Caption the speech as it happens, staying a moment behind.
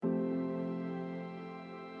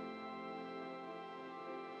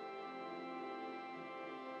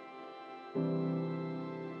To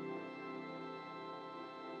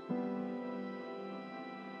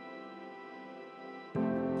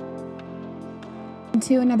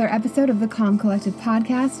another episode of the Calm Collective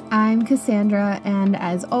podcast. I'm Cassandra, and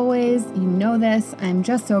as always, you know this, I'm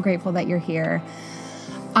just so grateful that you're here.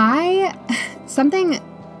 Something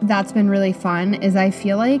that's been really fun is I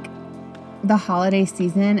feel like the holiday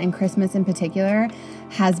season and Christmas in particular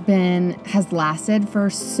has lasted for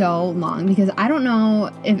so long, because I don't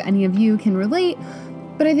know if any of you can relate,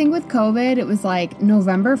 but I think with COVID, it was like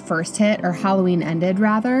November 1st hit, or Halloween ended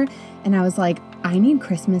rather, and I was like, I need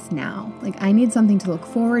Christmas now. Like, I need something to look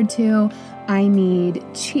forward to. I need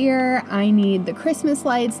cheer. I need the Christmas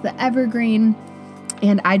lights, the evergreen.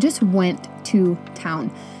 And I just went to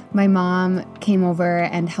town. My mom came over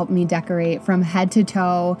and helped me decorate from head to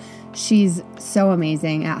toe. She's so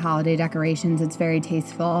amazing at holiday decorations. It's very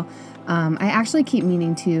tasteful. I actually keep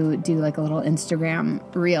meaning to do like a little Instagram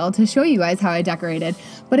reel to show you guys how I decorated,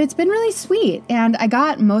 but it's been really sweet. And I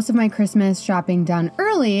got most of my Christmas shopping done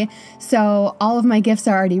early, so all of my gifts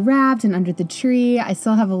are already wrapped and under the tree. I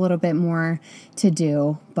still have a little bit more to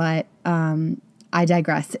do, but I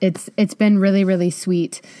digress. It's been really, really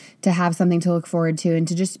sweet to have something to look forward to and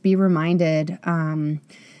to just be reminded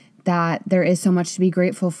that there is so much to be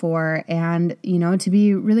grateful for, and, you know, to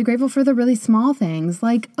be really grateful for the really small things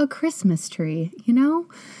like a Christmas tree, you know?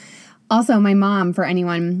 Also, my mom, for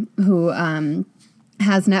anyone who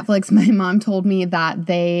has Netflix, my mom told me that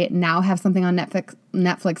they now have something on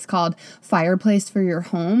Netflix called Fireplace for Your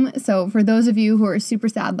Home. So for those of you who are super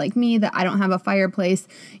sad like me that I don't have a fireplace,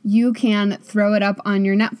 you can throw it up on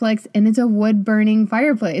your Netflix, and it's a wood-burning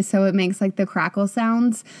fireplace, so it makes like the crackle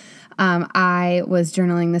sounds. I was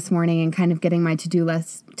journaling this morning and kind of getting my to-do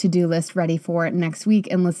list ready for next week,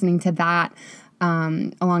 and listening to that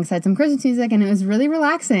alongside some Christmas music, and it was really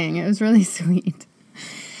relaxing. It was really sweet.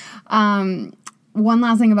 One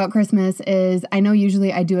last thing about Christmas is I know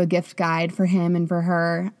usually I do a gift guide for him and for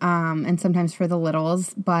her, and sometimes for the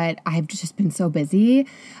littles, but I've just been so busy.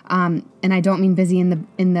 And I don't mean busy in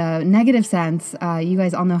the negative sense. You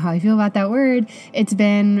guys all know how I feel about that word. It's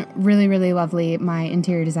been really, really lovely. My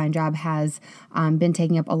interior design job has been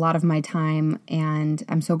taking up a lot of my time, and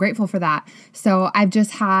I'm so grateful for that. So I've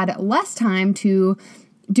just had less time to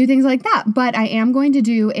do things like that, but I am going to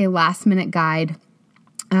do a last minute guide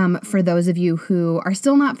for those of you who are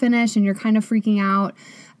still not finished and you're kind of freaking out.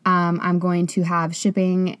 I'm going to have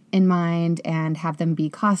shipping in mind and have them be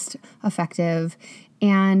cost effective,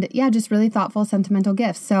 and just really thoughtful, sentimental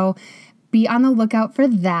gifts. So be on the lookout for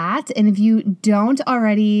that. And if you don't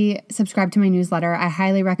already subscribe to my newsletter, I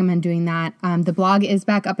highly recommend doing that. The blog is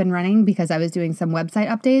back up and running because I was doing some website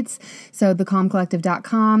updates. So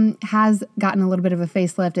thecalmcollective.com has gotten a little bit of a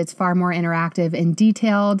facelift. It's far more interactive and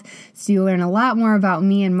detailed, so you learn a lot more about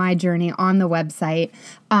me and my journey on the website.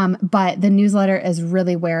 But the newsletter is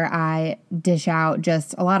really where I dish out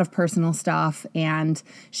just a lot of personal stuff and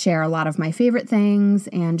share a lot of my favorite things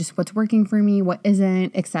and just what's working for me, what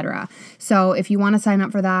isn't, etc. So if you want to sign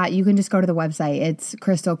up for that, you can just go to the website. It's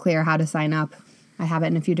crystal clear how to sign up. I have it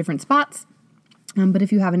in a few different spots. But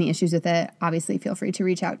if you have any issues with it, obviously feel free to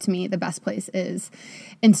reach out to me. The best place is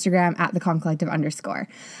Instagram at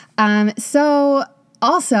 @thecalmcollective_. So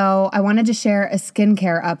also, I wanted to share a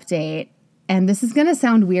skincare update. And this is going to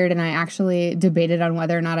sound weird, and I actually debated on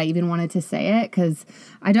whether or not I even wanted to say it, because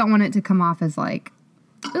I don't want it to come off as like,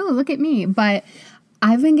 oh, look at me. But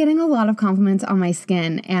I've been getting a lot of compliments on my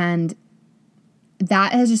skin, and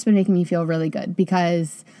that has just been making me feel really good,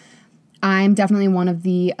 because I'm definitely one of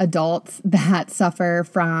the adults that suffer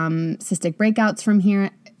from cystic breakouts from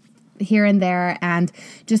here and there, and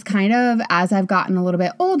just kind of as I've gotten a little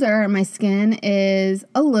bit older, my skin is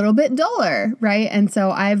a little bit duller, right? And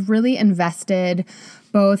so I've really invested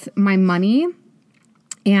both my money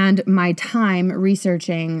and my time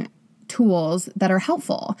researching tools that are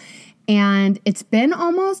helpful. And it's been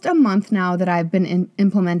almost a month now that I've been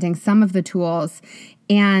implementing some of the tools,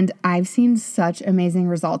 and I've seen such amazing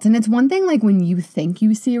results. And it's one thing like when you think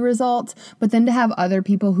you see results, but then to have other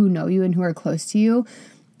people who know you and who are close to you.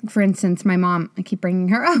 For instance, my mom, I keep bringing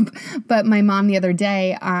her up, but my mom the other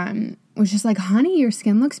day was just like, honey, your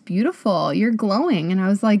skin looks beautiful. You're glowing. And I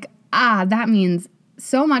was like, that means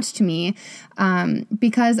so much to me,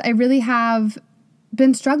 because I really have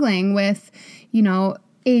been struggling with,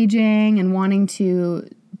 aging and wanting to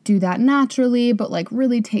do that naturally, but like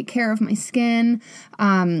really take care of my skin.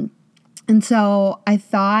 And so I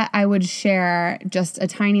thought I would share just a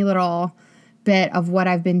tiny little bit of what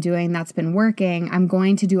I've been doing that's been working. I'm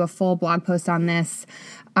going to do a full blog post on this,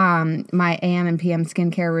 my AM and PM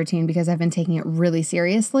skincare routine, because I've been taking it really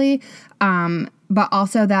seriously. but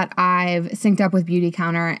also that I've synced up with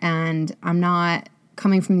Beautycounter and I'm not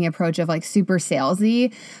coming from the approach of like super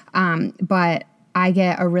salesy, but I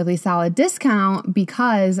get a really solid discount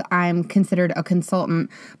because I'm considered a consultant.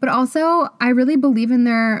 But also, I really believe in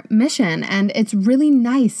their mission, and it's really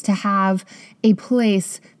nice to have a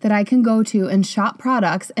place that I can go to and shop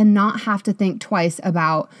products and not have to think twice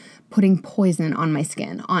about putting poison on my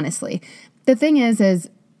skin, honestly. The thing is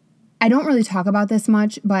I don't really talk about this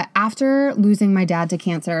much, but after losing my dad to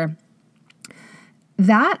cancer,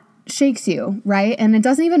 that shakes you, right? And it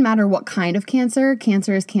doesn't even matter what kind of cancer.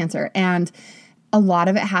 Cancer is cancer. And a lot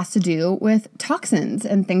of it has to do with toxins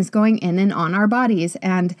and things going in and on our bodies.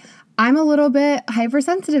 And I'm a little bit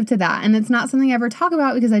hypersensitive to that. And it's not something I ever talk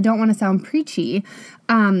about because I don't want to sound preachy.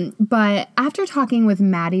 But after talking with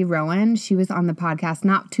Maddie Rowan, she was on the podcast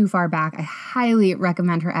not too far back. I highly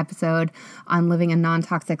recommend her episode on living a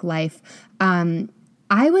non-toxic life.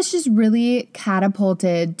 I was just really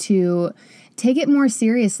catapulted to take it more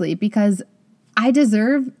seriously because I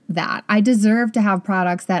deserve that. I deserve to have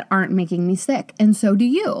products that aren't making me sick, and so do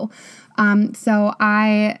you. So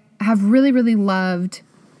I have really, really loved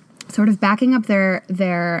sort of backing up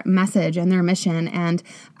their message and their mission, and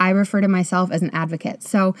I refer to myself as an advocate.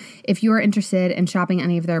 So if you are interested in shopping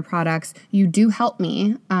any of their products, you do help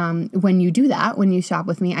me when you do that. When you shop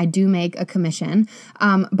with me, I do make a commission.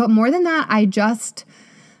 But more than that,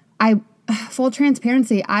 full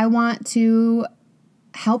transparency, I want to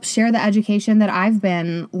help share the education that I've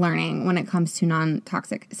been learning when it comes to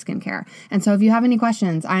non-toxic skincare. And so if you have any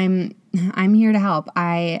questions, I'm here to help.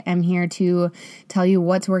 I am here to tell you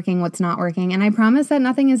what's working, what's not working. And I promise that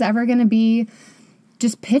nothing is ever going to be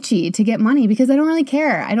just pitchy to get money because I don't really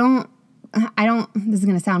care. I don't, this is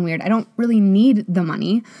going to sound weird. I don't really need the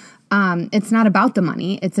money. It's not about the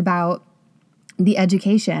money. It's about the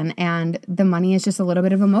education, and the money is just a little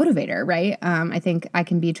bit of a motivator, right? I think I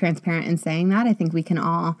can be transparent in saying that. I think we can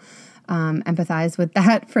all empathize with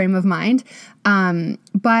that frame of mind.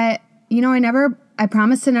 But I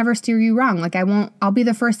promise to never steer you wrong. Like I'll be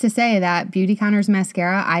the first to say that Beautycounter's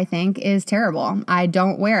mascara, I think, is terrible. I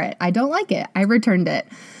don't wear it. I don't like it. I returned it.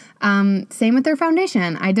 Same with their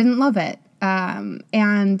foundation. I didn't love it.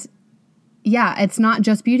 And yeah, it's not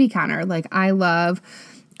just Beautycounter. Like I love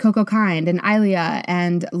Coco Kind and Ilia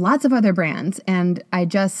and lots of other brands. And I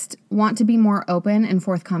just want to be more open and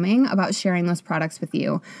forthcoming about sharing those products with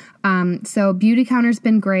you. So Beautycounter's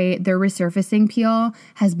been great. Their resurfacing peel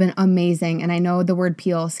has been amazing. And I know the word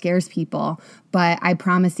peel scares people, but I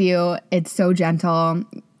promise you it's so gentle.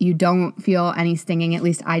 You don't feel any stinging. At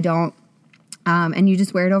least I don't. And you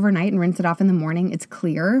just wear it overnight and rinse it off in the morning. It's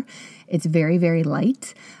clear. It's very, very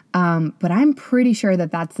light. But I'm pretty sure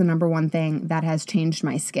that that's the number one thing that has changed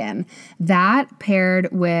my skin. That paired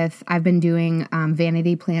with, I've been doing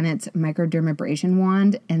Vanity Planet's microdermabrasion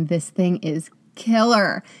wand, and this thing is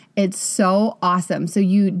killer. It's so awesome. So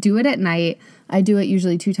you do it at night. I do it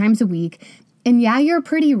usually 2 times a week. And yeah, you're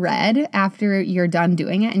pretty red after you're done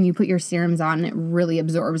doing it and you put your serums on and it really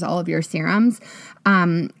absorbs all of your serums.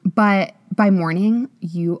 But by morning,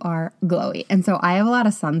 you are glowy. And so I have a lot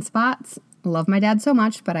of sunspots. Love my dad so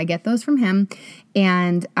much, but I get those from him.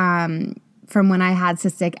 And from when I had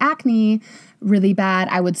cystic acne really bad,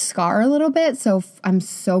 I would scar a little bit. So I'm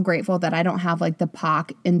so grateful that I don't have like the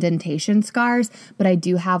pock indentation scars, but I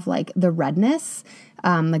do have like the redness,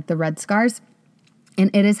 like the red scars. And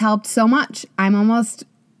it has helped so much. I'm almost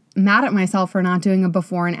mad at myself for not doing a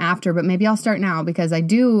before and after, but maybe I'll start now because I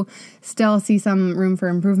do still see some room for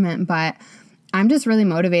improvement, but I'm just really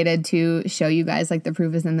motivated to show you guys like the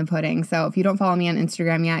proof is in the pudding. So if you don't follow me on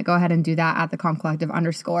Instagram yet, go ahead and do that at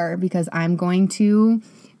 @thecalmcollective_ because I'm going to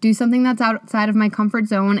do something that's outside of my comfort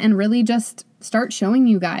zone and really just start showing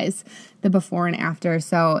you guys the before and after.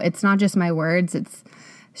 So it's not just my words, it's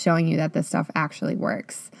showing you that this stuff actually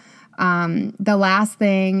works. The last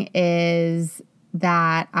thing is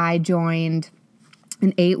that I joined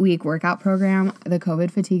an 8-week workout program. The COVID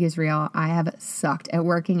fatigue is real. I have sucked at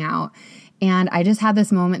working out. And I just had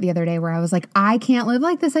this moment the other day where I was like, I can't live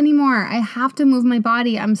like this anymore. I have to move my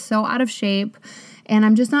body. I'm so out of shape and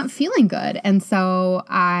I'm just not feeling good. And so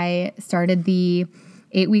I started the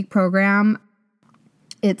 8-week program.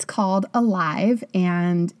 It's called Alive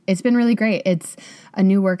and it's been really great. It's a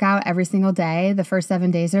new workout every single day. The first 7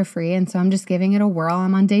 days are free. And so I'm just giving it a whirl.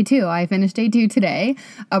 I'm on day 2. I finished day 2 today,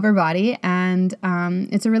 upper body. And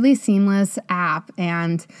it's a really seamless app.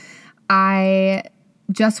 And I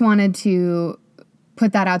just wanted to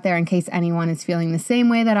put that out there in case anyone is feeling the same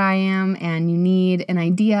way that I am and you need an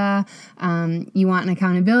idea, you want an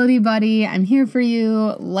accountability buddy, I'm here for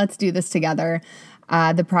you. Let's do this together.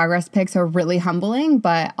 The progress pics are really humbling,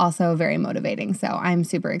 but also very motivating. So I'm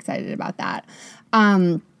super excited about that.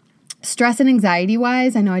 Stress and anxiety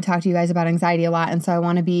wise, I know I talked to you guys about anxiety a lot, and so I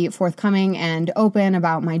want to be forthcoming and open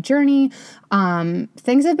about my journey.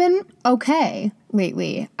 Things have been okay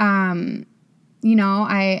lately. I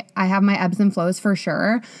have my ebbs and flows for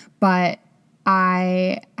sure, but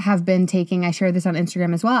I have been taking, I shared this on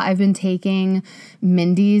Instagram as well, I've been taking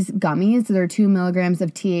Mindy's gummies. They're 2 milligrams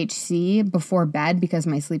of THC before bed because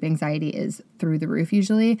my sleep anxiety is through the roof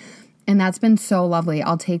usually. And that's been so lovely.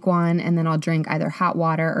 I'll take one and then I'll drink either hot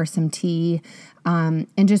water or some tea and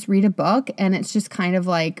just read a book. And it's just kind of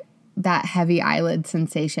like that heavy eyelid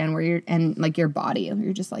sensation where your body,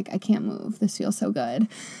 you're just like, I can't move. This feels so good.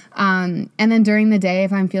 And then during the day,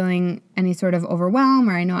 if I'm feeling any sort of overwhelm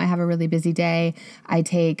or I know I have a really busy day, I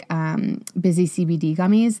take Busy CBD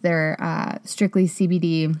gummies. They're strictly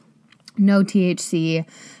CBD, no THC.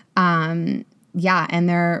 Yeah, and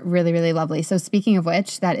they're really, really lovely. So speaking of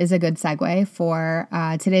which, that is a good segue for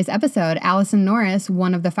today's episode. Allison Norris,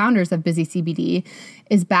 one of the founders of Busy CBD,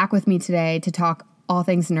 is back with me today to talk all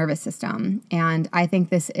things nervous system. And I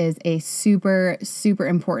think this is a super, super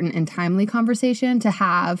important and timely conversation to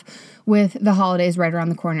have with the holidays right around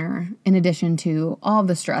the corner, in addition to all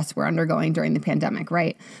the stress we're undergoing during the pandemic,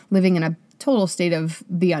 right? Living in a total state of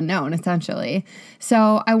the unknown, essentially.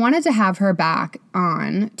 So I wanted to have her back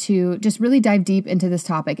on to just really dive deep into this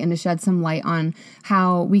topic and to shed some light on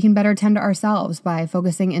how we can better tend to ourselves by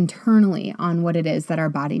focusing internally on what it is that our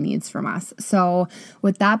body needs from us. So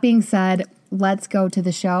with that being said, let's go to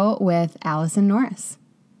the show with Allison Norris.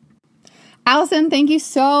 Allison, thank you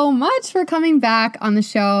so much for coming back on the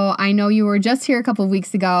show. I know you were just here a couple of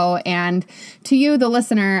weeks ago, and to you, the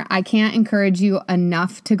listener, I can't encourage you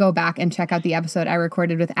enough to go back and check out the episode I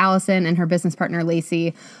recorded with Allison and her business partner,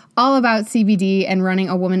 Lacey, all about CBD and running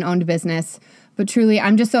a woman-owned business. But truly,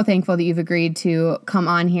 I'm just so thankful that you've agreed to come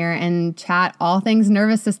on here and chat all things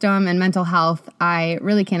nervous system and mental health. I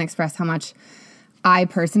really can't express how much I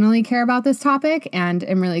personally care about this topic, and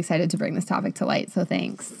am really excited to bring this topic to light. So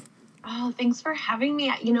thanks. Oh, thanks for having me.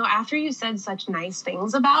 After you said such nice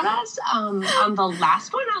things about us on the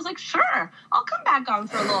last one, I was like, sure, I'll come back on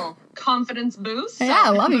for a little confidence boost. Yeah, I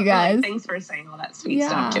love you guys. Thanks for saying all that sweet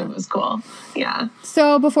stuff, too. It was cool. Yeah.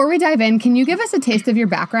 So before we dive in, can you give us a taste of your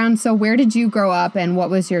background? So where did you grow up and what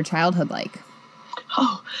was your childhood like?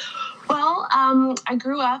 Oh, well, I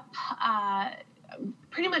grew up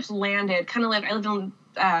pretty much I lived on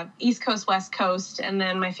East Coast, West Coast, and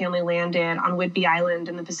then my family landed on Whidbey Island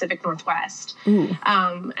in the Pacific Northwest. And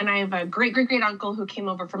I have a great uncle who came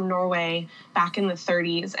over from Norway back in the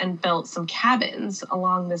 30s and built some cabins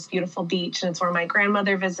along this beautiful beach. And it's where my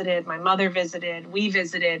grandmother visited, my mother visited, we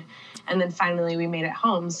visited, and then finally we made it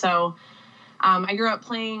home. So I grew up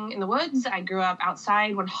playing in the woods. I grew up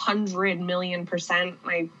outside 100 million %.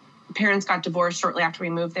 My parents got divorced shortly after we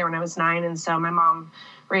moved there when I was 9, and so my mom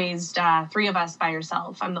raised 3 of us by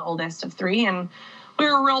herself. I'm the oldest of 3, and we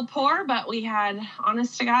were real poor, but we had,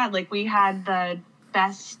 honest to God, we had the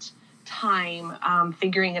best time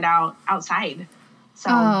figuring it out outside. So.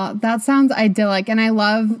 Oh, that sounds idyllic. And I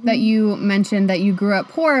love that you mentioned that you grew up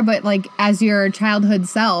poor, but as your childhood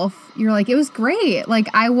self, you're like, it was great.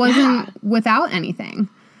 I wasn't without anything.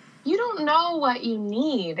 You don't know what you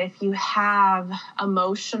need if you have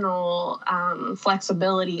emotional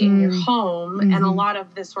flexibility in your home. Mm-hmm. And a lot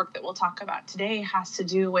of this work that we'll talk about today has to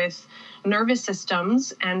do with nervous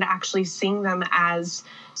systems and actually seeing them as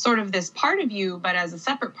sort of this part of you, but as a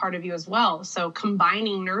separate part of you as well. So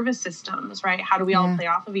combining nervous systems, right? How do we all play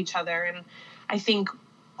off of each other? And I think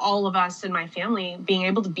all of us in my family being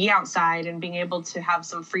able to be outside and being able to have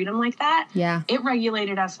some freedom like that, it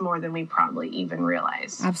regulated us more than we probably even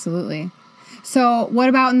realized. Absolutely. So what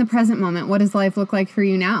about in the present moment? What does life look like for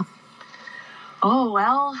you now? Oh,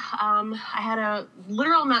 well, I had a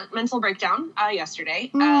literal mental breakdown yesterday,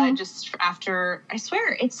 just after, I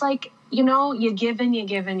swear, it's like, you give and you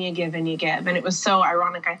give and you give and you give. And it was so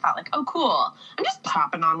ironic. I thought oh, cool. I'm just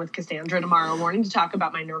popping on with Cassandra tomorrow morning to talk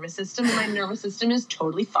about my nervous system. And my nervous system is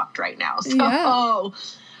totally fucked right now. So,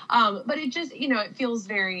 but it just, it feels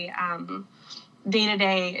very, day to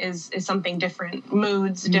day is something different.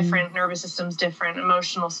 Moods different, nervous system's different,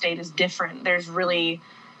 emotional state is different. There's really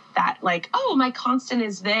that my constant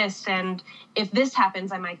is this, and if this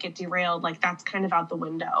happens I might get derailed. That's kind of out the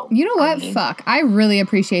window. You know what? Fuck, I really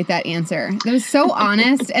appreciate that answer. That was so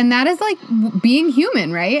honest. And that is being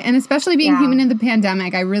human, right? And especially being human in the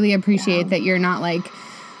pandemic. I really appreciate that you're not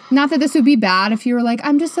not that this would be bad if you were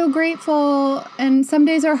I'm just so grateful and some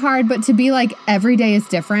days are hard, but to be every day is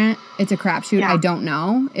different, it's a crapshoot, I don't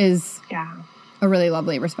know, is a really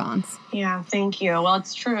lovely response. Yeah, thank you. Well,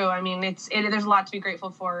 it's true. I mean, there's a lot to be grateful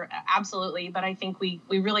for, absolutely. But I think we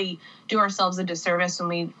really do ourselves a disservice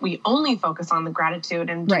when we only focus on the gratitude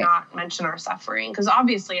and do not mention our suffering. Because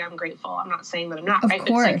obviously I'm grateful. I'm not saying that I'm not. Of right?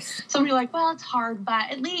 course. It's like, some people are like, well, it's hard, but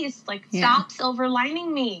at least stop silver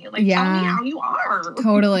lining me. Tell me how you are.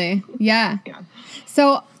 Totally. Yeah.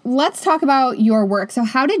 So let's talk about your work. So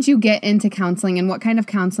how did you get into counseling, and what kind of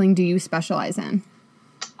counseling do you specialize in?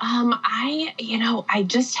 I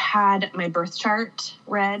just had my birth chart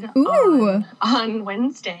read on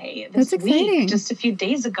Wednesday this week, just a few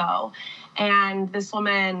days ago. And this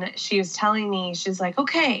woman, she was telling me, she's like,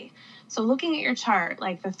 okay, so looking at your chart,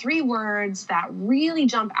 the 3 words that really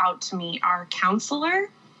jump out to me are counselor,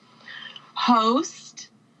 host,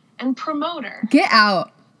 and promoter. Get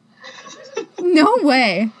out. No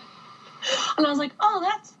way. And I was like, oh,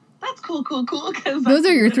 that's cool. Because those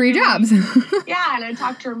are your 3 jobs. Yeah. And I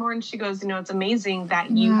talked to her more and she goes, it's amazing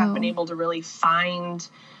that you have been able to really find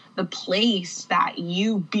the place that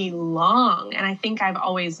you belong. And I think I've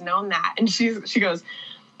always known that. And she goes,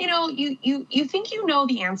 you think you know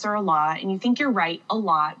the answer a lot and you think you're right a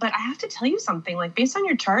lot, but I have to tell you something, based on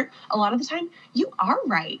your chart, a lot of the time you are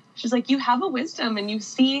right. She's like, you have a wisdom and you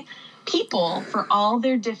see people for all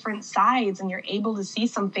their different sides and you're able to see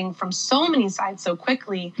something from so many sides so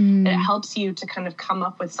quickly that it helps you to kind of come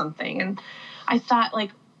up with something. And I thought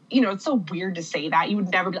it's so weird to say that. You would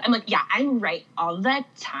never be, I'm like, yeah, I'm right all the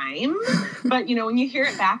time. But when you hear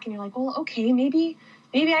it back and you're like, well, okay, maybe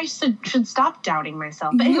I should stop doubting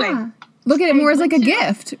myself. But anyway, look at it more as a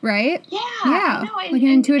gift, right? Yeah. Yeah. An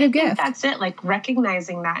intuitive gift. That's it.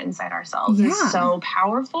 Recognizing that inside ourselves is so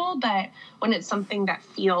powerful. But when it's something that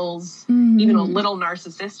feels even a little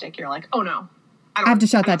narcissistic, you're like, oh no, I have to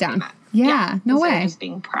shut that down. Yeah. No way. Just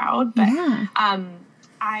being proud. But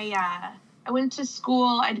I went to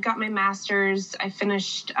school. I'd got my master's. I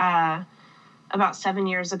finished about 7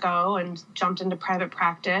 years ago and jumped into private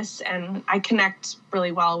practice. And I connect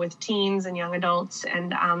really well with teens and young adults.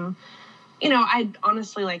 And I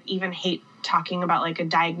honestly even hate talking about a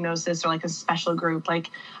diagnosis or a special group.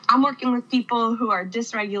 I'm working with people who are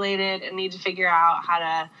dysregulated and need to figure out how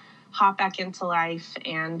to hop back into life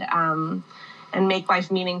and make life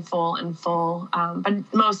meaningful and full. But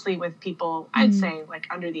mostly with people, I'd say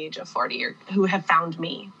under the age of 40 or who have found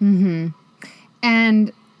me. Mm-hmm.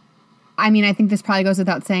 And I mean, I think this probably goes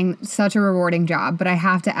without saying, such a rewarding job, but I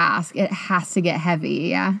have to ask, it has to get heavy.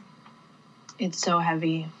 Yeah. It's so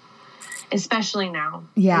heavy. Especially now.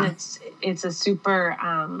 Yeah. And it's a super,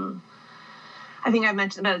 I think I've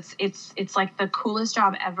mentioned that it's the coolest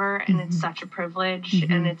job ever. And it's such a privilege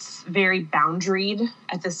and it's very boundaried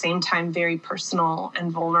at the same time, very personal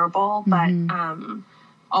and vulnerable, but,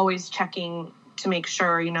 always checking to make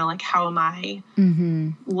sure, how am I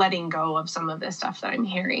letting go of some of this stuff that I'm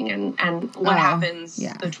hearing and what happens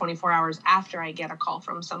the 24 hours after I get a call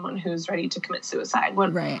from someone who's ready to commit suicide?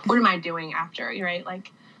 What am I doing after? Right.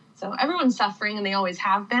 So everyone's suffering and they always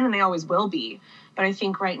have been and they always will be. But I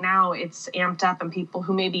think right now it's amped up and people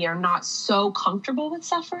who maybe are not so comfortable with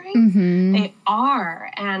suffering, they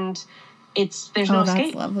are. And there's no escape.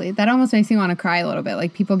 That's lovely. That almost makes me want to cry a little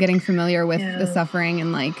bit. People getting familiar with the suffering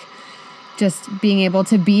and just being able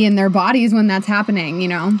to be in their bodies when that's happening,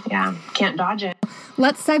 Yeah, can't dodge it.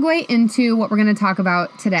 Let's segue into what we're going to talk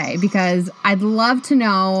about today, because I'd love to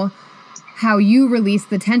know how you release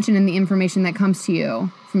the tension and the information that comes to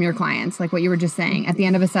you from your clients, like what you were just saying, at the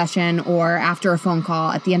end of a session or after a phone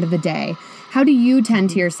call, at the end of the day. How do you tend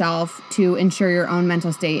to yourself to ensure your own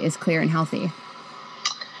mental state is clear and healthy?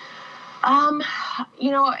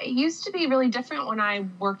 It used to be really different when I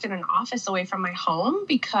worked in an office away from my home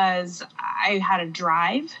because I had a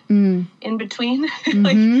drive in between.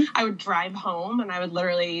 I would drive home and I would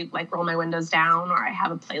literally roll my windows down, or I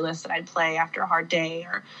have a playlist that I'd play after a hard day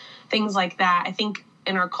or things like that. I think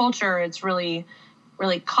in our culture, it's really,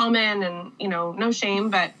 really common and, no shame,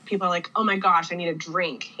 but people are like, oh my gosh, I need a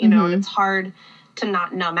drink, and it's hard to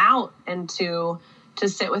not numb out and to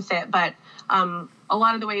sit with it. But, a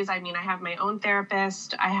lot of the ways, I have my own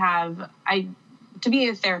therapist. To be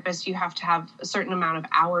a therapist, you have to have a certain amount of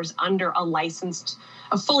hours under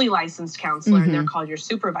a fully licensed counselor, and they're called your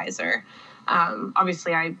supervisor.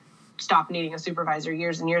 Obviously I stopped needing a supervisor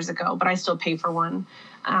years and years ago, but I still pay for one,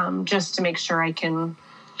 just to make sure I can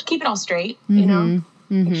keep it all straight, make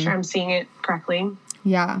sure I'm seeing it correctly.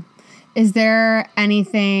 Yeah. Is there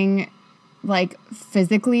anything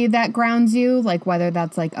physically that grounds you, whether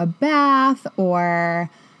that's a bath or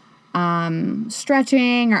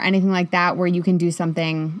stretching or anything like that, where you can do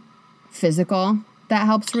something physical that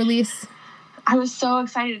helps release? I was so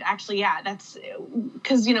excited. Actually, yeah, that's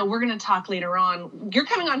because, we're going to talk later on. You're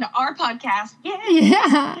coming on to our podcast.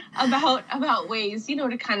 Yeah. About ways,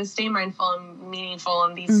 to kind of stay mindful and meaningful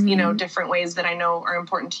in these, different ways that I know are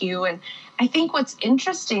important to you. And I think what's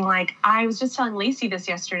interesting, like I was just telling Lacey this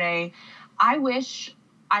yesterday, I wish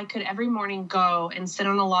I could every morning go and sit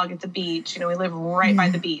on a log at the beach. We live right by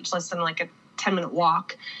the beach, less than like a 10-minute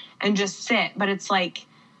walk, and just sit. But it's like,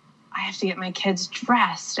 I have to get my kids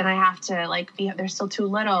dressed and I have to they're still too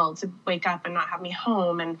little to wake up and not have me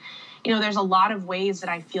home. And, there's a lot of ways that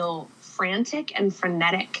I feel frantic and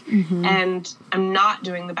frenetic, and I'm not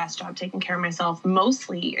doing the best job taking care of myself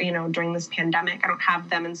mostly, during this pandemic. I don't have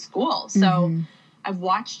them in school. So I've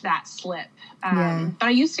watched that slip. But I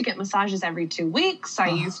used to get massages every 2 weeks. I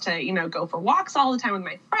used to, go for walks all the time with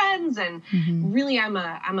my friends. And really, I'm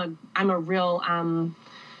a real,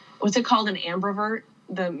 what's it called? An ambivert,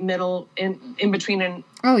 the middle in between an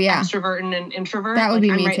extrovert and an introvert. That would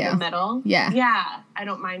be I'm me right too. In the middle. Yeah. Yeah. I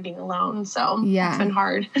don't mind being alone. So yeah, it's been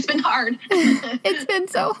hard. It's been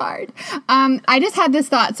so hard. I just had this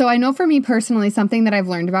thought. So I know for me personally, something that I've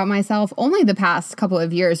learned about myself only the past couple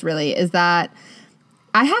of years really is that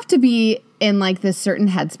I have to be in this certain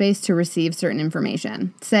headspace to receive certain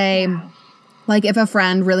information. Say, if a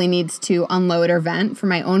friend really needs to unload or vent for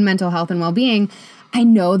my own mental health and well-being, I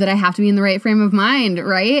know that I have to be in the right frame of mind,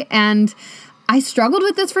 right? And I struggled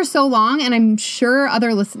with this for so long, and I'm sure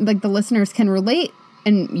other the listeners can relate,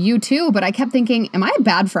 and you too, but I kept thinking, am I a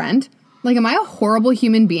bad friend? Am I a horrible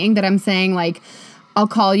human being that I'm saying, I'll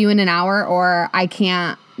call you in an hour or I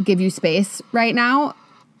can't give you space right now?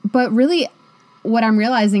 But really, what I'm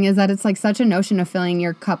realizing is that it's such a notion of filling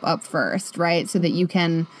your cup up first, right? So that you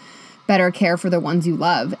can better care for the ones you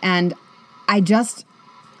love. And I guess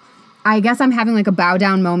I'm having a bow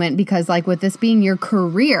down moment because with this being your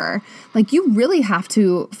career, you really have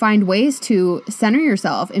to find ways to center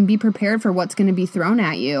yourself and be prepared for what's going to be thrown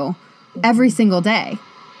at you every single day.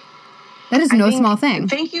 That is no small thing.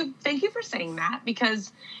 Thank you for saying that,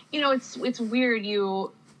 because, it's weird.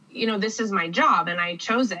 This is my job and I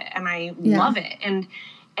chose it and I love it. And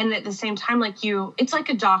at the same time, it's like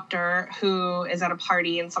a doctor who is at a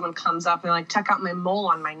party and someone comes up and check out my mole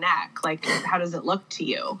on my neck. How does it look to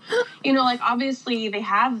you? Obviously they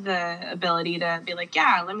have the ability to be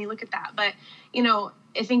yeah, let me look at that. But,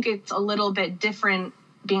 I think it's a little bit different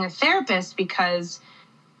being a therapist, because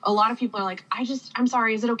a lot of people are I'm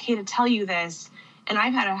sorry, is it okay to tell you this? And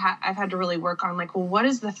I've had to really work on well, what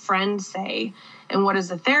does the friend say? And what does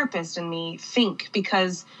the therapist in me think?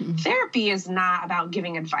 Because therapy is not about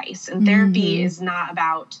giving advice, and therapy is not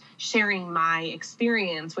about sharing my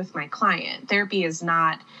experience with my client. Therapy is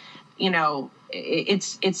not,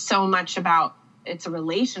 it's so much about, it's a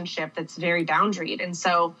relationship that's very boundaried. And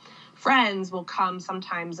so friends will come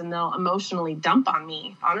sometimes and they'll emotionally dump on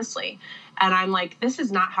me, honestly. And I'm this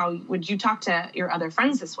is not how, would you talk to your other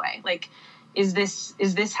friends this way? Is this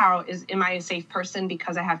am I a safe person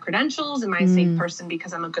because I have credentials? Am I a safe person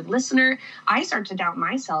because I'm a good listener? I start to doubt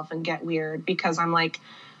myself and get weird because I'm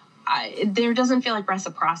there doesn't feel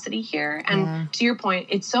reciprocity here. And to your point,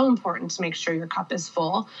 it's so important to make sure your cup is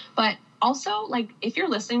full. But also, if you're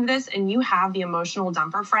listening to this and you have the emotional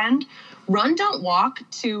dumper friend, run, don't walk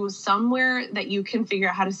to somewhere that you can figure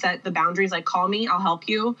out how to set the boundaries. Call me, I'll help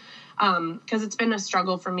you. Because it's been a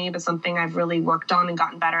struggle for me, but something I've really worked on and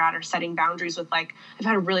gotten better at are setting boundaries with I've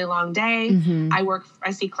had a really long day.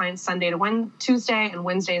 I see clients Sunday to Tuesday, and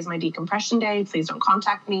Wednesday is my decompression day. Please don't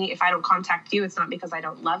contact me. If I don't contact you, it's not because I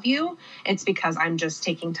don't love you. It's because I'm just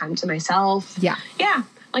taking time to myself. Yeah. Yeah.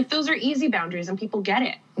 Those are easy boundaries and people get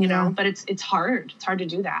it, you know, but it's hard. It's hard to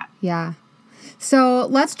do that. Yeah. So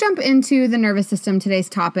let's jump into the nervous system, today's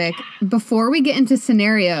topic. Before we get into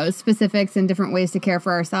scenarios, specifics, and different ways to care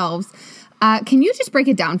for ourselves, can you just break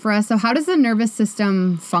it down for us? So how does the nervous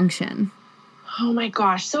system function? Oh my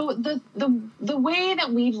gosh. So the way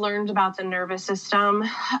that we've learned about the nervous system,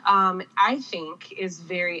 I think is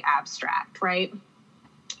very abstract, right?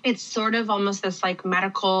 It's sort of almost this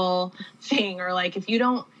medical thing, or if you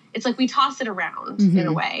don't, it's we toss it around in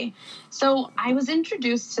a way. So I was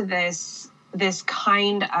introduced to this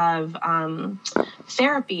kind of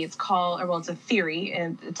therapy. It's called, it's a theory,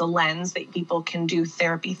 and it's a lens that people can do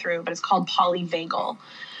therapy through, but it's called polyvagal.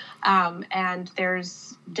 And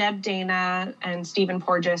there's Deb Dana and Stephen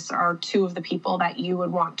Porges are two of the people that you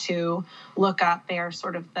would want to look up. They are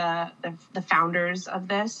sort of the founders of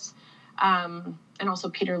this. And also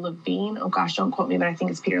Peter Levine. Oh gosh, don't quote me, but I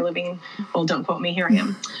think it's Peter Levine. Well, don't quote me. Here I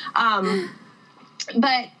am.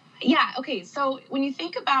 But yeah, okay. So when you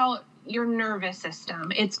think about your nervous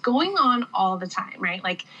system, it's going on all the time,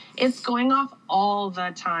 right? It's going off all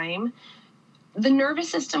the time. the nervous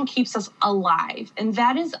system keeps us alive, and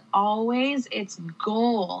that is always its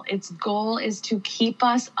goal. Its goal is to keep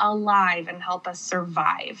us alive and help us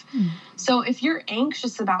survive. So if you're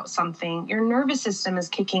anxious about something, your nervous system is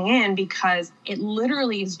kicking in because it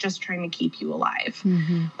literally is just trying to keep you alive.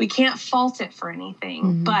 We can't fault it for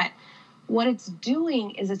anything, but what it's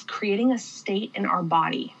doing is it's creating a state in our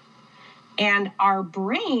body, and our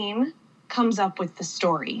brain comes up with the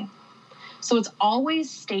story. So it's always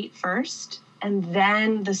state first and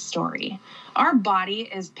then the story. Our body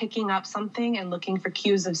is picking up something and looking for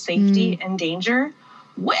cues of safety and danger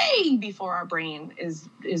way before our brain is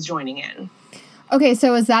joining in. Okay,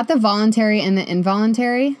 so is that the voluntary and the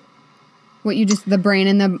involuntary? What you just, the brain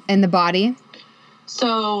and the body?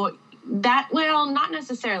 So that, well, not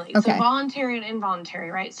necessarily. Okay. So voluntary and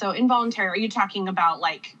involuntary, right? So involuntary, are you talking about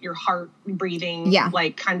like your heart breathing? Yeah.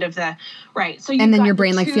 Like kind of the, right. So and then your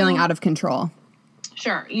brain like feeling out of control.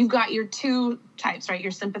 Sure. You've got your two types, right?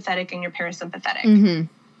 Your sympathetic and your parasympathetic,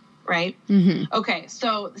 right? Okay.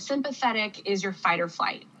 So the sympathetic is your fight or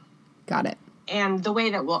flight. Got it. And the way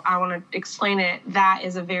that I want to explain it, that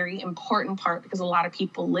is a very important part because a lot of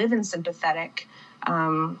people live in sympathetic,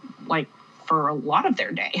 like for a lot of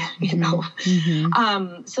their day, you know?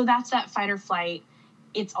 So that's that fight or flight.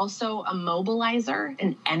 It's also a mobilizer,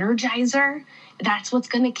 an energizer. That's what's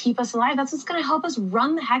going to keep us alive. That's what's going to help us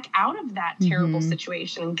run the heck out of that terrible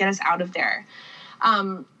situation and get us out of there.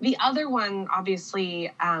 The other one,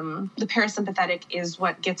 obviously, the parasympathetic is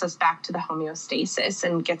what gets us back to the homeostasis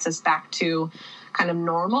and gets us back to kind of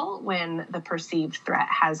normal when the perceived threat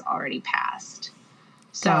has already passed.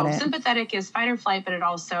 So sympathetic is fight or flight, but it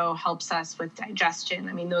also helps us with digestion.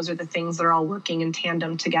 I mean, those are the things that are all working in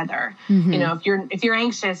tandem together. You know, if you're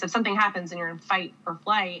anxious, if something happens and you're in fight or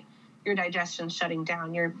flight, your digestion's shutting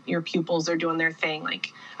down, your pupils are doing their thing,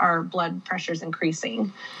 like our blood pressure's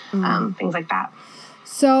increasing, things like that.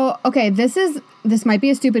 So, okay, this might be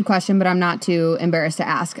a stupid question, but I'm not too embarrassed to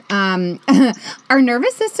ask. Are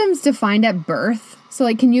nervous systems defined at birth? So,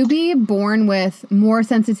 like, can you be born with more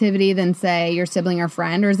sensitivity than, say, your sibling or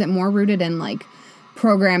friend? Or is it more rooted in, like,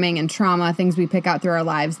 programming and trauma, things we pick out through our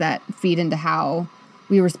lives that feed into how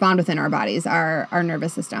we respond within our bodies, our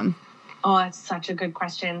nervous system? Oh, that's such a good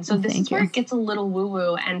question. So this is where it gets a little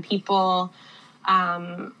woo-woo and people,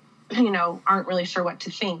 you know, aren't really sure what to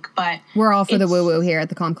think. But we're all for the woo-woo here at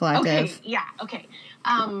the Calm Collective. Okay, yeah, okay.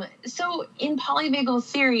 So in polyvagal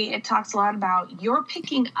theory, it talks a lot about you're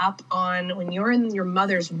picking up on when you're in your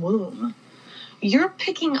mother's womb, you're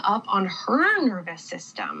picking up on her nervous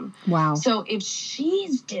system. Wow. So if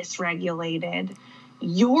she's dysregulated,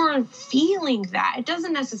 you're feeling that. It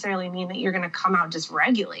doesn't necessarily mean that you're going to come out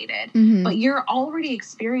dysregulated, but you're already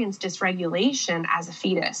experienced dysregulation as a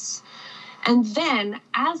fetus. And then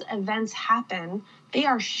as events happen, they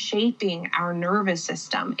are shaping our nervous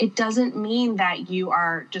system. It doesn't mean that you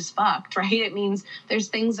are just fucked, right? It means there's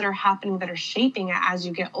things that are happening that are shaping it as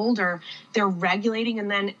you get older. They're regulating. And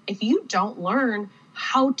then if you don't learn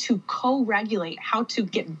how to co-regulate, how to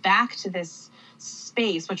get back to this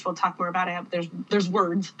space, which we'll talk more about. There's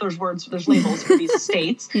labels for these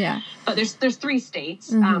states. Yeah. But there's 3 states.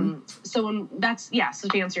 So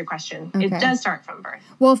to answer your question, it does start from birth.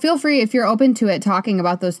 Well, feel free if you're open to it talking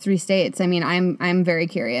about those 3 states. I mean, I'm very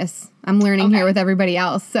curious. I'm learning here with everybody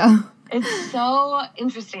else. So it's so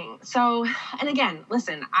interesting. So, and again,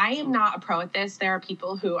 listen, I am not a pro at this. There are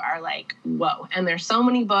people who are like, whoa, and there's so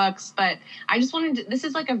many books, but I just wanted to, this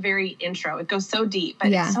is like a very intro. It goes so deep,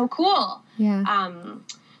 but it's so cool. Yeah.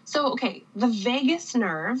 The vagus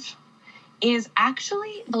nerve is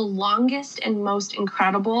actually the longest and most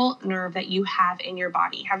incredible nerve that you have in your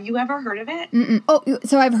body. Have you ever heard of it? Oh,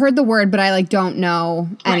 so I've heard the word, but I don't know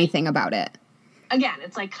anything about it. Again,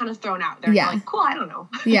 it's like kind of thrown out there. Yeah. Like, cool, I don't know.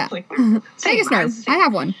 Yeah. Like, vagus nerve. I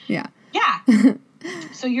have one. Yeah. Yeah.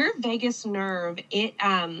 So your vagus nerve, it's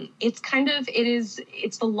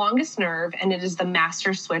the longest nerve, and it is the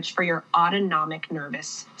master switch for your autonomic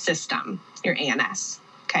nervous system, your ANS.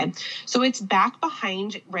 Okay. So it's back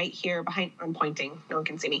behind, right here, I'm pointing, no one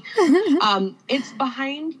can see me. It's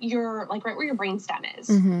behind right where your brainstem is.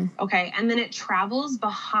 Okay. And then it travels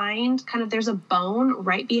behind, there's a bone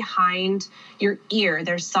right behind your ear.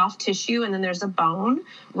 There's soft tissue, and then there's a bone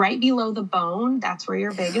right below the bone. That's where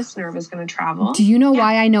your vagus nerve is going to travel. Do you know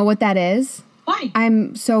why I know what that is? Why?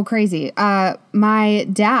 I'm so crazy. My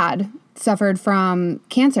dad suffered from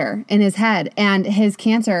cancer in his head, and his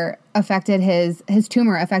cancer affected his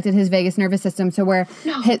tumor affected his vagus nervous system, so where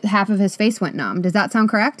half of his face went numb. Does that sound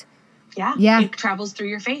correct? Yeah. It travels through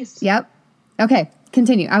your face. Yep. Okay.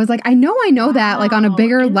 continue. I was like, I know that, like, on a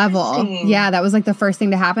bigger level. Interesting. Yeah, that was like the first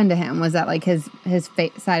thing to happen to him was that like his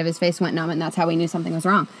side of his face went numb, and that's how we knew something was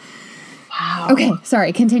wrong. Wow. Okay,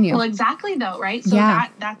 sorry, continue. Well, exactly though, right? So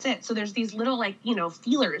that's it. So there's these little like,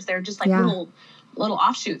 feelers. They're just like little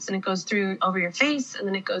offshoots, and it goes through over your face, and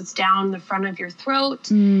then it goes down the front of your throat,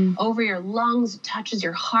 over your lungs, it touches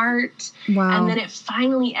your heart. Wow. And then it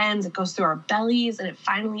finally ends, it goes through our bellies, and it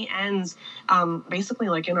finally ends basically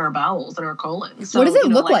like in our bowels and our colon. So, what does it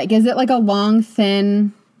look like? Is it like a long,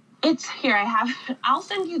 thin? It's here. I'll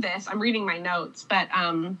send you this. I'm reading my notes, but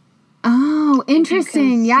oh,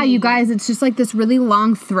 interesting. Yeah, you see. guys, it's just like this really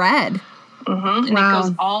long thread. And Wow. it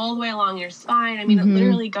goes all the way along your spine. I mean, it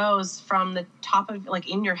literally goes from the top of, like,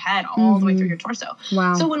 in your head all the way through your torso.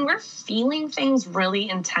 Wow. So when we're feeling things really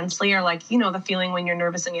intensely, or like, the feeling when you're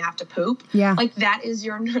nervous and you have to poop, Yeah. like that is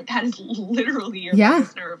literally your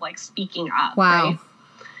nervous nerve, like, speaking up. Wow. Right?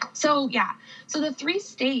 So, yeah. So the 3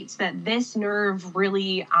 states that this nerve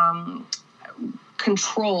really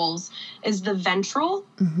controls is the ventral,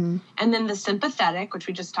 and then the sympathetic, which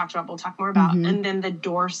we just talked about, we'll talk more about, and then the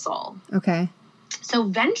dorsal. Okay. So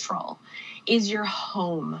ventral is your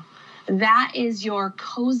home. That is your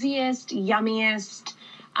coziest, yummiest,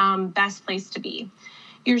 best place to be.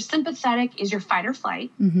 Your sympathetic is your fight or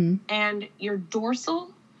flight, and your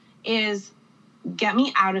dorsal is get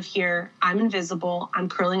me out of here. I'm invisible. I'm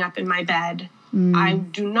curling up in my bed. I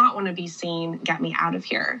do not want to be seen. Get me out of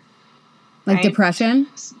here. Like right? depression?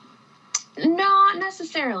 Not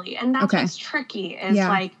necessarily. And that's what's tricky is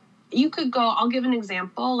like, you could go, I'll give an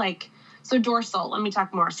example, like, so dorsal, let me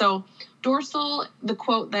talk more. So dorsal, the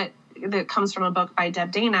quote that comes from a book by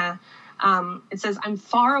Deb Dana, it says, I'm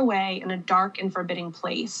far away in a dark and forbidding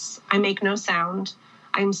place. I make no sound.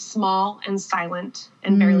 I'm small and silent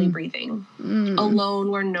and barely breathing, alone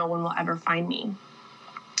where no one will ever find me.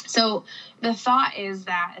 So the thought is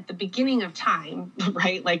that at the beginning of time,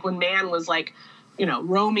 right, like when man was like,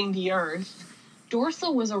 roaming the earth,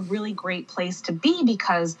 dorsal was a really great place to be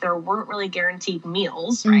because there weren't really guaranteed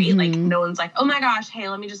meals, right? Like no one's like, oh my gosh, hey,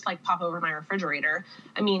 let me just like pop over to my refrigerator.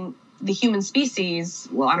 I mean, the human species,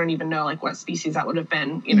 well, I don't even know like what species that would have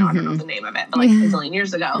been, I don't know the name of it, but like a zillion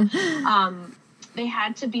years ago, they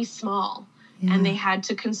had to be small and they had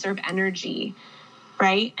to conserve energy.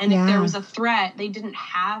 Right? And if there was a threat, they didn't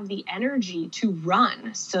have the energy to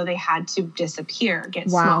run. So they had to disappear, get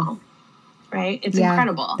small. Right? It's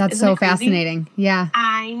incredible. That's Isn't so it crazy? fascinating. Yeah.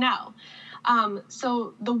 I know.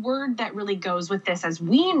 So the word that really goes with this as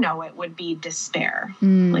we know it would be despair.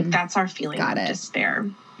 Like that's our feeling of despair.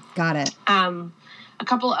 Got it. A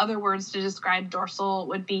couple other words to describe dorsal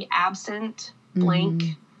would be absent,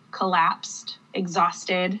 blank, collapsed,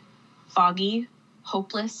 exhausted, foggy,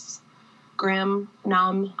 hopeless, grim,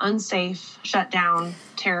 numb, unsafe, shut down,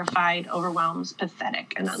 terrified, overwhelmed,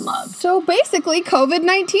 pathetic, and unloved. So basically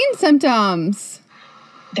COVID-19 symptoms.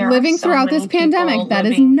 Living throughout this pandemic. That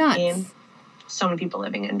is nuts. So many people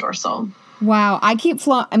living in dorsal. Wow. I keep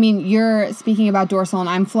you're speaking about dorsal and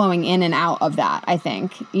I'm flowing in and out of that, I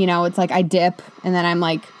think. It's like I dip and then I'm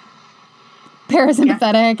like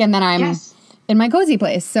parasympathetic and then I'm in my cozy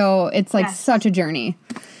place. So it's like such a journey.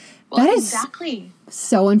 Well, that is exactly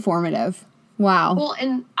so informative. Wow. Well,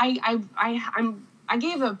 and I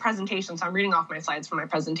gave a presentation, so I'm reading off my slides from my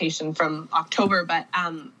presentation from October, but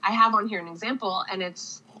I have on here an example, and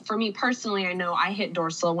it's for me personally. I know I hit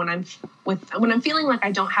dorsal when I'm feeling like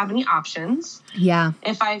I don't have any options. Yeah.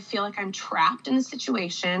 If I feel like I'm trapped in a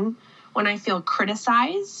situation, when I feel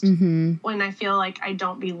criticized, when I feel like I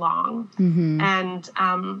don't belong. And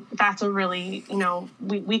that's a really,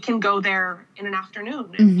 we can go there in an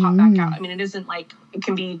afternoon and pop back out. I mean, it isn't like, it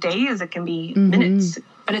can be days, it can be minutes,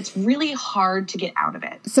 but it's really hard to get out of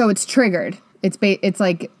it. So it's triggered. It's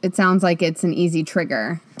like, it sounds like it's an easy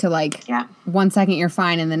trigger to like, 1 second you're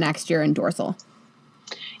fine and the next you're in dorsal.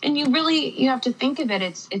 And you have to think of it.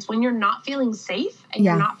 It's when you're not feeling safe and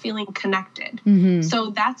you're not feeling connected.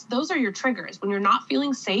 So those are your triggers when you're not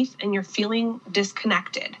feeling safe and you're feeling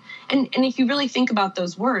disconnected. And if you really think about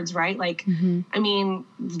those words, right? Like, I mean,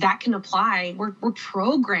 that can apply. We're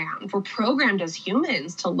programmed. We're programmed as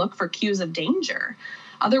humans to look for cues of danger.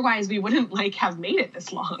 Otherwise, we wouldn't like have made it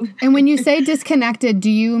this long. And when you say disconnected, do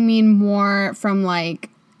you mean more from like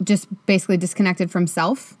just basically disconnected from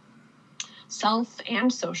self? Self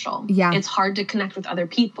and social. Yeah. It's hard to connect with other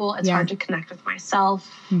people. It's hard to connect with myself.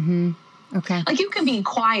 Okay. Like you can be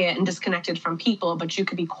quiet and disconnected from people, but you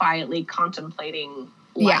could be quietly contemplating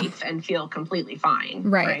life and feel completely fine.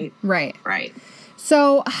 Right.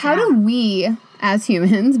 So how do we as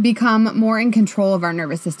humans become more in control of our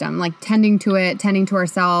nervous system? Like tending to it, tending to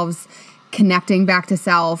ourselves, connecting back to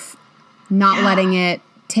self. not letting it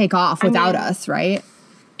take off without us, right?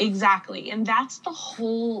 Exactly. And that's the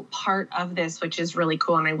whole part of this, which is really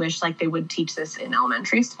cool. And I wish like they would teach this in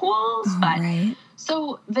elementary schools.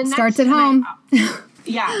 So the next starts at home.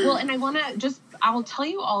 Well, and I want to I will tell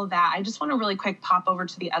you all of that. I just want to really quick pop over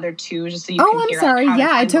to the other two just so you can hear. I'm sorry. Like,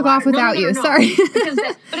 I took off without you. Sorry.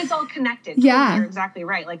 But it's all connected. Yeah. You're exactly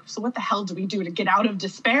right. Like, so what the hell do we do to get out of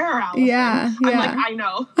despair, Allison? Yeah. I'm like, I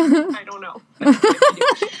know. I don't know.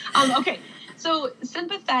 Okay. So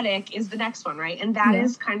sympathetic is the next one, right? And that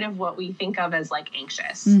is kind of what we think of as like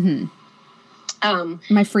anxious. Mm-hmm.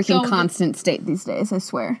 My freaking constant state these days, I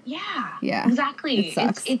swear. Yeah, exactly. It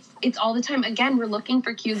sucks. It's all the time. Again, we're looking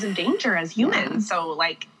for cues of danger as humans. So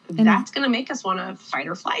like that's going to make us want to fight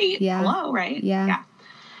or flight. Hello, right? Yeah.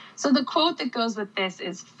 So the quote that goes with this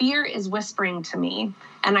is, fear is whispering to me,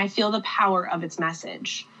 and I feel the power of its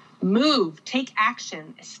message. Move, take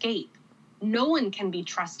action, escape. No one can be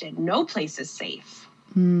trusted. No place is safe.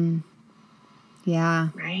 Yeah.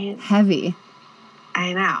 Right? Heavy.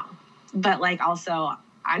 I know. But like also,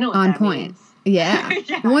 I know what on that point. Means. Yeah.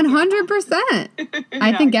 100%.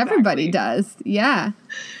 I think everybody does. Yeah.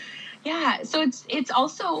 Yeah. So it's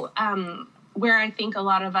also where I think a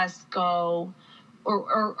lot of us go,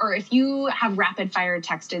 or if you have rapid fire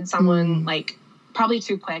texted someone like probably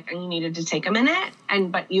too quick and you needed to take a minute,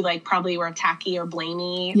 but you like probably were tacky or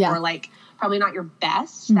blamey or like probably not your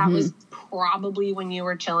best. That was probably when you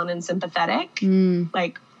were chilling and sympathetic.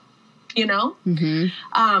 Like, you know,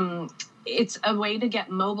 it's a way to get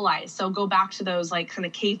mobilized. So go back to those like kind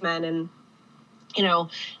of cavemen, and, you know,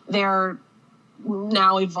 they're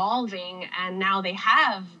now evolving, and now they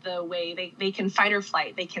have the way they can fight or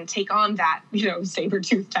flight. They can take on that, you know,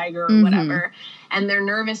 saber-toothed tiger or whatever. And their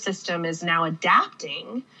nervous system is now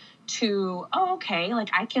adapting to, okay, like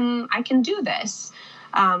I can do this.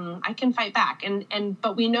 I can fight back.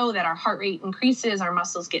 But we know that our heart rate increases, our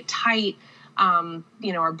muscles get tight,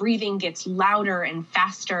 you know, our breathing gets louder and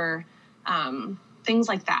faster, things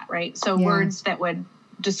like that, right? So words that would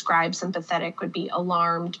describe sympathetic would be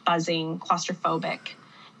alarmed, buzzing, claustrophobic,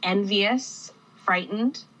 envious,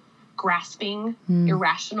 frightened, grasping,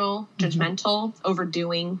 irrational, judgmental,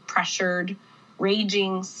 overdoing, pressured,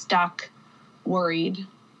 raging, stuck, worried.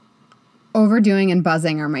 Overdoing and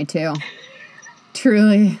buzzing are my two.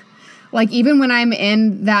 Truly. Like, even when I'm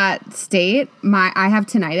in that state, I have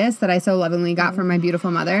tinnitus that I so lovingly got from my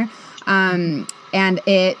beautiful mother. And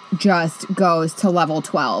it just goes to level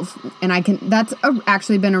 12. And that's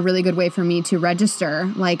actually been a really good way for me to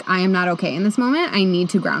register, like, I am not okay in this moment. I need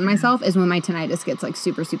to ground myself, is when my tinnitus gets like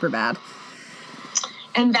super, super bad.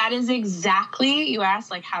 And that is exactly, you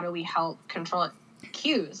asked, like, how do we help control it?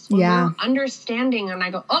 Cues. When we're understanding, and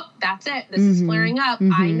I go, oh, that's it. This is flaring up.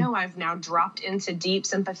 I know I've now dropped into deep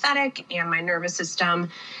sympathetic, and my nervous system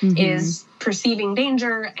is perceiving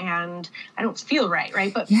danger, and I don't feel right?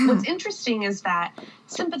 But what's interesting is that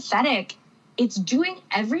sympathetic, it's doing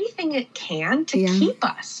everything it can to keep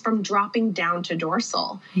us from dropping down to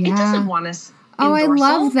dorsal. It doesn't want us in dorsal. I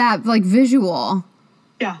love that, like, visual.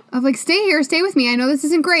 Yeah. Of like, stay here, stay with me. I know this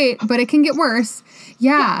isn't great, but it can get worse.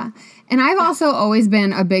 Yeah. And I've also always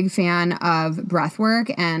been a big fan of breath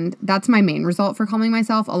work, and that's my main result for calming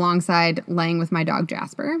myself, alongside laying with my dog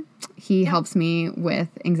Jasper. He helps me with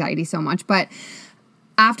anxiety so much. But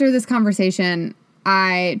after this conversation,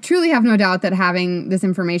 I truly have no doubt that having this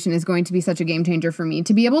information is going to be such a game changer for me,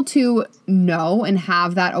 to be able to know and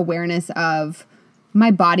have that awareness of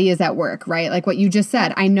my body is at work, right? Like what you just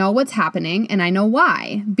said. I know what's happening and I know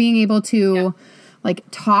why. Being able to like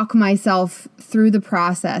talk myself through the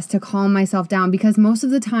process to calm myself down, because most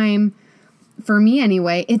of the time, for me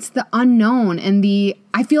anyway, it's the unknown and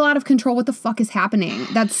I feel out of control. What the fuck is happening?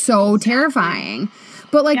 That's so terrifying.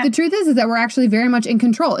 But like the truth is that we're actually very much in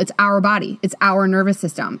control. It's our body. It's our nervous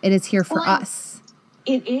system. It is here for us.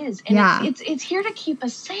 It is. And it's here to keep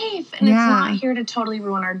us safe. And it's not here to totally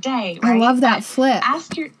ruin our day. Right? I love that flip.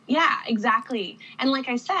 Exactly. And like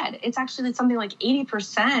I said, it's actually something like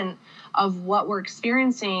 80% of what we're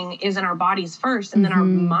experiencing is in our bodies first, and then our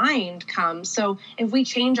mind comes. So if we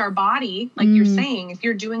change our body, like you're saying, if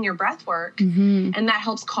you're doing your breath work and that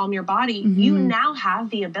helps calm your body, you now have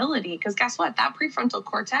the ability, because guess what? That prefrontal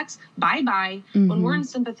cortex, bye-bye. When we're in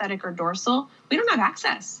sympathetic or dorsal, we don't have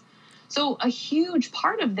access. So a huge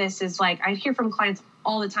part of this is like, I hear from clients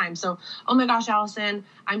all the time. So, oh my gosh, Allison,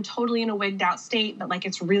 I'm totally in a wigged out state, but like,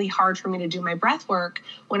 it's really hard for me to do my breath work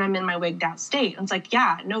when I'm in my wigged out state. And it's like,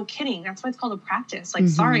 yeah, no kidding. That's why it's called a practice. Like,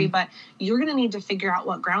 sorry, but you're going to need to figure out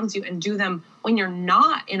what grounds you and do them when you're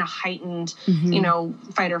not in a heightened, you know,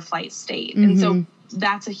 fight or flight state. And so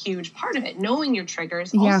that's a huge part of it. Knowing your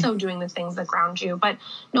triggers, also doing the things that ground you, but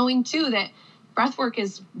knowing too that breath work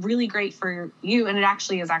is really great for you. And it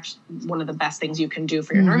actually is one of the best things you can do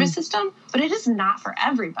for your nervous system, but it is not for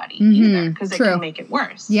everybody either, because it can make it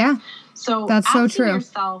worse. Yeah. So that's so true.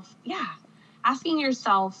 Asking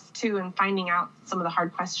yourself too, and finding out some of the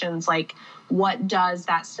hard questions, like what does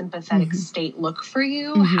that sympathetic state look for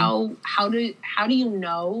you? How do you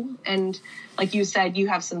know? And like you said, you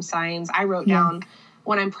have some signs. I wrote down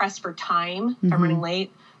when I'm pressed for time, if I'm running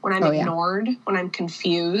late, when I'm ignored, when I'm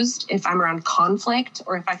confused, if I'm around conflict,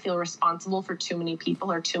 or if I feel responsible for too many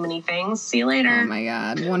people or too many things. See you later. Oh my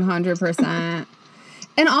God, 100%.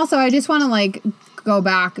 And also, I just want to like go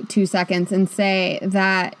back 2 seconds and say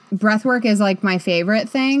that breath work is like my favorite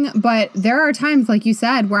thing, but there are times, like you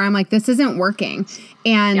said, where I'm like, this isn't working.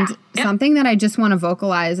 And something that I just want to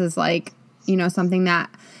vocalize is like, you know, something that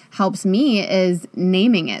helps me is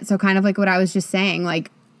naming it. So kind of like what I was just saying,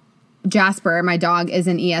 like, Jasper, my dog, is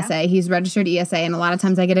an ESA. He's registered ESA, and a lot of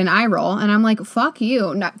times I get an eye roll, and I'm like, fuck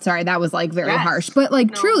you. No, sorry, that was like very harsh. But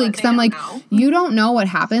like truly, because I'm like, you don't know what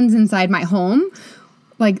happens inside my home.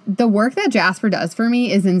 Like the work that Jasper does for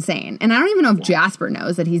me is insane. And I don't even know if Jasper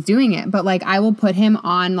knows that he's doing it, but like I will put him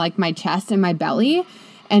on like my chest and my belly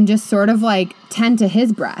and just sort of like tend to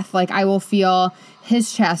his breath. Like I will feel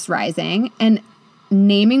his chest rising and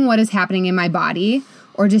naming what is happening in my body.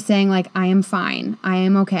 Or just saying, like, I am fine. I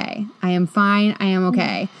am okay. I am fine. I am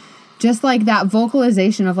okay. Just like that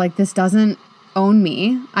vocalization of, like, this doesn't own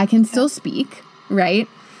me. I can still speak, right?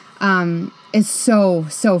 Is so,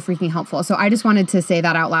 so freaking helpful. So I just wanted to say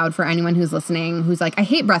that out loud for anyone who's listening, who's like, I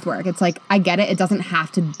hate breath work. It's like, I get it. It doesn't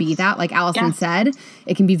have to be that. Like Allison said,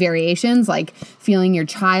 it can be variations, like feeling your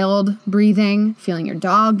child breathing, feeling your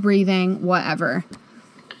dog breathing, whatever.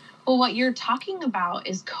 Well, what you're talking about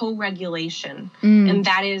is co-regulation, and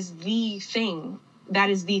that is the thing.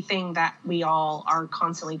 That is the thing that we all are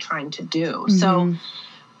constantly trying to do. So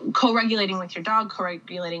co-regulating with your dog,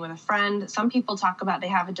 co-regulating with a friend. Some people talk about they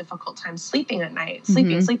have a difficult time sleeping at night,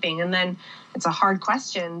 sleeping. And then it's a hard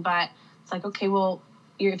question, but it's like, okay, well,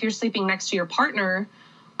 if you're sleeping next to your partner,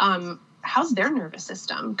 how's their nervous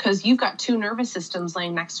system? Because you've got two nervous systems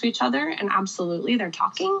laying next to each other, and absolutely they're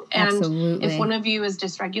talking. And if one of you is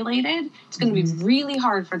dysregulated, it's going to be really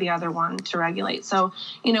hard for the other one to regulate. So,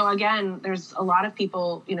 you know, again, there's a lot of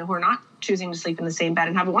people, you know, who are not choosing to sleep in the same bed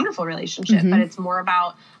and have a wonderful relationship, but it's more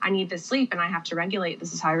about, I need this sleep and I have to regulate.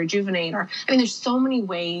 This is how I rejuvenate. Or, I mean, there's so many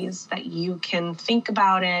ways that you can think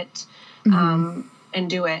about it. And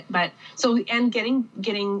do it. But so, and getting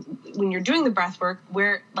when you're doing the breath work,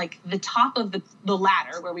 where like the top of the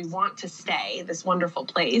ladder where we want to stay, this wonderful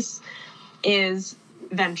place, is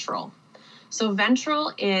ventral. So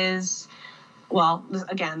ventral is, well,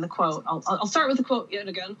 again, the quote, I'll start with the quote yet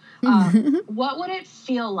again. What would it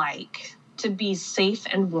feel like to be safe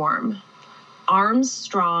and warm? Arms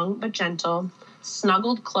strong but gentle,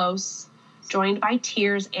 snuggled close, joined by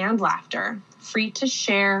tears and laughter, free to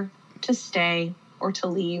share, to stay, or to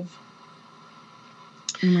leave.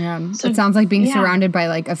 Oh my God. So, it sounds like being surrounded by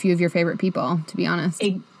like a few of your favorite people, to be honest.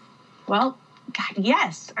 Well, God,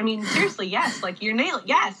 yes. I mean, seriously, yes. Like you're nailing.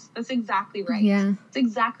 Yes, that's exactly right. Yeah. That's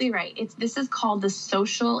exactly right. This is called the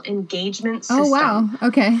social engagement system. Oh, wow.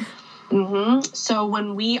 Okay. So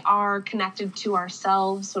when we are connected to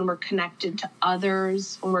ourselves, when we're connected to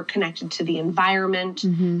others, when we're connected to the environment,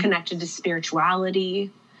 connected to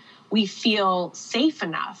spirituality, we feel safe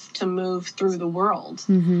enough to move through the world.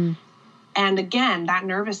 And again, that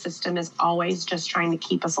nervous system is always just trying to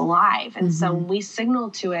keep us alive. And so when we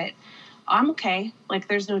signal to it, I'm okay, like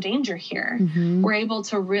there's no danger here. We're able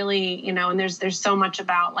to really, you know, and there's so much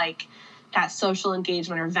about like that social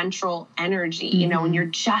engagement or ventral energy, you know, when you're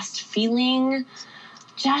just feeling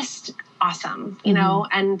just awesome, you know,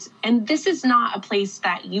 and this is not a place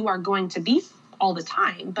that you are going to be all the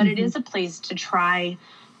time, but it is a place to try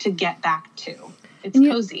to get back to. It's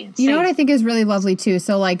cozy. It's you safe. know what I think is really lovely too?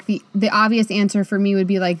 So like the obvious answer for me would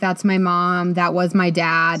be like, that's my mom. That was my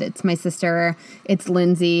dad. It's my sister. It's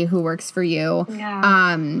Lindsay who works for you.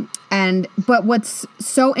 Yeah. But what's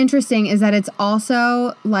so interesting is that it's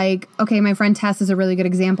also like, okay, my friend Tess is a really good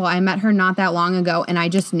example. I met her not that long ago and I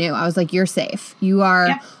just knew. I was like, you're safe. You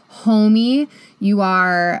are homey. You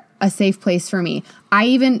are a safe place for me. I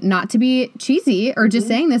even, not to be cheesy or just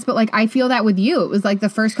saying this, but like I feel that with you. It was like the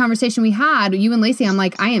first conversation we had, you and Lacey, I'm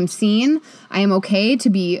like, I am seen. I am okay to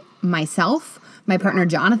be myself. My partner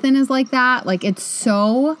Jonathan is like that. Like it's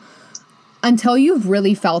so, until you've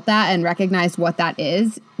really felt that and recognized what that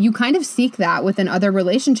is, you kind of seek that within other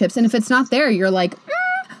relationships. And if it's not there, you're like,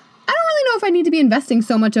 I don't really know if I need to be investing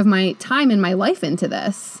so much of my time and my life into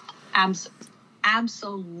this.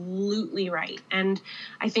 absolutely right. And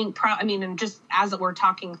I think, and just as we're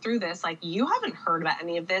talking through this, like, you haven't heard about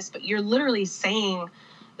any of this, but you're literally saying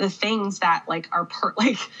the things that like are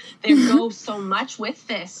they go so much with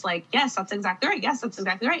this. Like, yes, that's exactly right. Yes, that's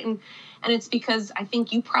exactly right. And it's because I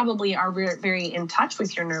think you probably are very in touch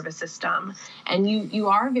with your nervous system, and you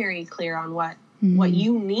are very clear on what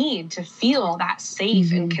you need to feel that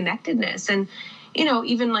safe and connectedness. And,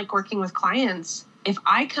 even like working with clients, if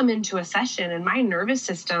I come into a session and my nervous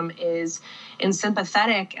system is in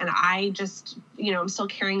sympathetic and I just, I'm still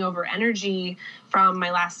carrying over energy from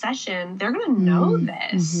my last session, they're going to know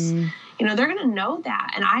this. They're going to know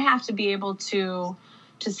that. And I have to be able to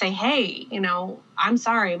say, hey, I'm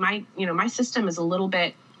sorry, my system is a little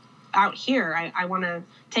bit out here. I want to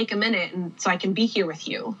take a minute and so I can be here with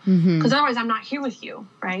you, because otherwise I'm not here with you.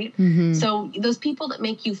 Right. So those people that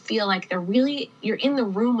make you feel like you're in the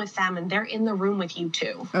room with them and they're in the room with you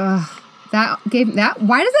too. Why does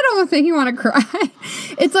that almost make you want to cry?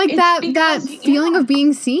 It's like that feeling of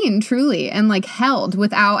being seen truly and like held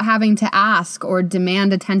without having to ask or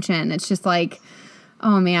demand attention. It's just like,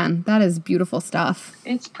 oh man, that is beautiful stuff.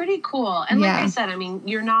 It's pretty cool. And like I said, I mean,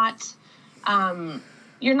 you're not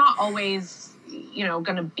always,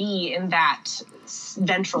 going to be in that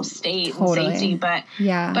ventral state and safety. But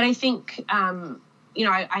I think,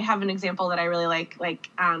 I have an example that I really like,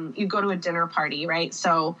 you go to a dinner party, right?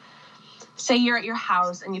 So say you're at your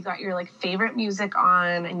house and you've got your like favorite music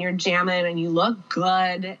on and you're jamming and you look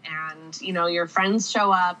good, and, your friends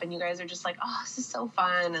show up and you guys are just like, oh, this is so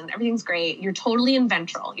fun and everything's great. You're totally in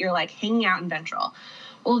ventral. You're like hanging out in ventral.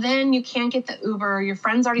 Well, then you can't get the Uber. Your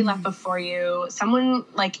friend's already left before you. Someone,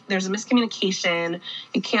 there's a miscommunication.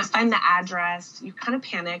 You can't find the address. You're kind of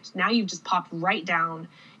panicked. Now you've just popped right down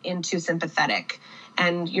into sympathetic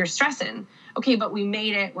and you're stressing. Okay, but we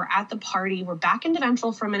made it. We're at the party. We're back into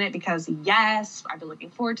ventral for a minute because, yes, I've been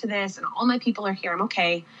looking forward to this and all my people are here. I'm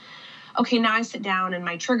okay. Okay, now I sit down and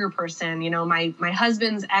my trigger person, my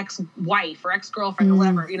husband's ex-wife or ex-girlfriend or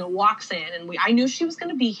whatever, walks in, and I knew she was going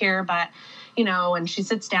to be here, but, and she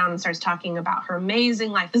sits down and starts talking about her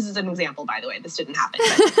amazing life. This is an example, by the way. This didn't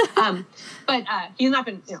happen, but he's not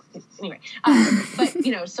been, anyway.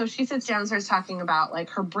 So she sits down and starts talking about like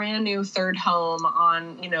her brand new third home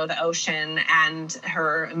on, the ocean and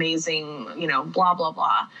her amazing, blah, blah,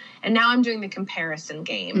 blah. And now I'm doing the comparison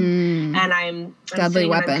game, and I'm deadly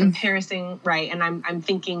weapon. I'm comparing, right? And I'm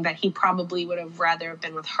thinking that he probably would have rather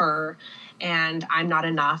been with her, and I'm not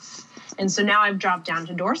enough. And so now I've dropped down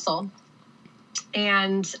to dorsal,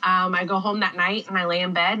 and I go home that night and I lay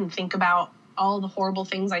in bed and think about all the horrible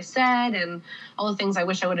things I said and all the things I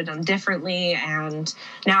wish I would have done differently. And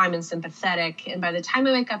now I'm in sympathetic. And by the time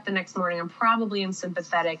I wake up the next morning, I'm probably in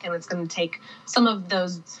sympathetic, and it's going to take some of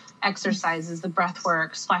those exercises, the breath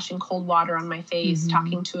work, splashing cold water on my face,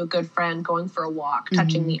 talking to a good friend, going for a walk,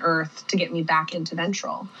 touching the earth to get me back into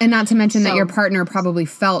ventral. And not to mention that your partner probably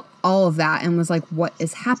felt all of that and was like, what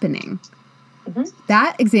is happening?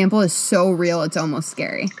 That example is so real, it's almost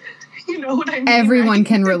scary. You know what I mean? Everyone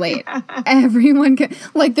can relate. Everyone can,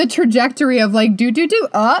 like the trajectory of like do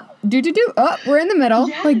up, up. We're in the middle.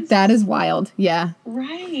 Yes. Like that is wild. Yeah.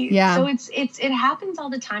 Right. Yeah. So it happens all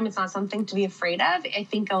the time. It's not something to be afraid of. I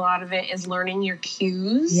think a lot of it is learning your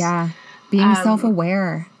cues. Yeah. Being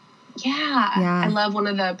self-aware. Yeah. I love one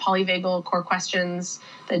of the polyvagal core questions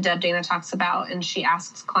that Deb Dana talks about, and she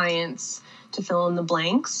asks clients to fill in the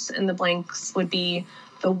blanks, and the blanks would be,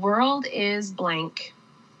 the world is blank.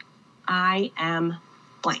 I am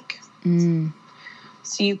blank.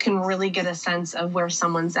 So you can really get a sense of where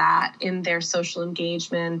someone's at in their social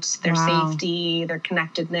engagement, their safety, their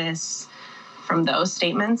connectedness from those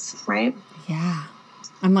statements, right? Yeah.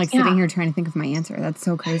 I'm like sitting here trying to think of my answer. That's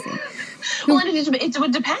so crazy. Well, it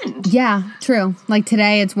would depend. Yeah, true. Like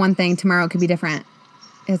today it's one thing, tomorrow it could be different.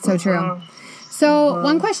 It's so true. So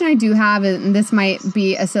one question I do have, and this might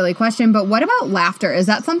be a silly question, but what about laughter? Is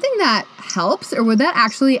that something that helps, or would that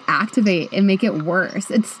actually activate and make it worse?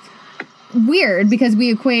 It's weird because we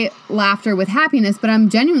equate laughter with happiness, but I'm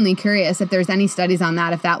genuinely curious if there's any studies on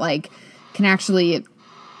that, if that like can actually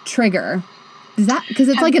trigger. Is that because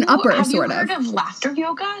it's like an upper sort of? Have you heard of laughter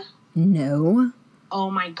yoga? No. Oh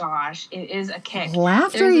my gosh, it is a kick.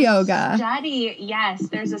 Laughter yoga.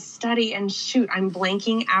 There's a study, and shoot, I'm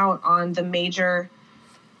blanking out on the major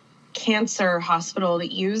cancer hospital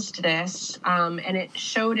that used this, and it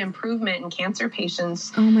showed improvement in cancer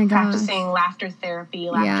patients practicing laughter therapy,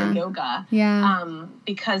 laughter yoga. Yeah.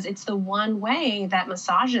 Because it's the one way that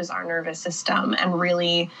massages our nervous system and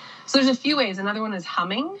really. So there's a few ways. Another one is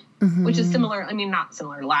humming, which is similar. I mean, not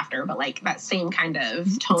similar to laughter, but like that same kind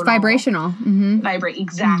of tonal. It's vibrational.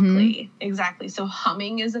 Exactly. So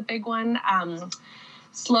humming is a big one.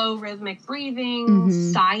 Slow rhythmic breathing,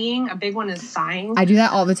 sighing. A big one is sighing. I do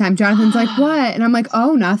that all the time. Jonathan's like, what? And I'm like,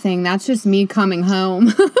 oh, nothing. That's just me coming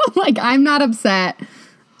home. Like, I'm not upset.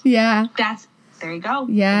 Yeah. There you go.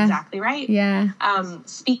 Yeah. Exactly right. Yeah.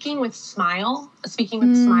 Speaking with smile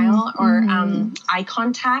or eye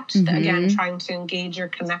contact. Again, trying to engage your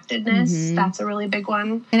connectedness. That's a really big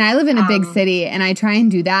one. And I live in a big city, and I try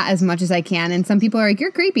and do that as much as I can. And some people are like,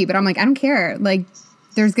 you're creepy. But I'm like, I don't care. Like,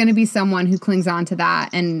 there's going to be someone who clings on to that.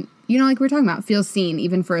 And, you know, like we're talking about, feels seen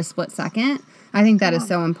even for a split second. I think that is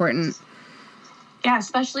so important. Yeah,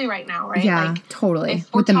 especially right now, right? Yeah, like, totally.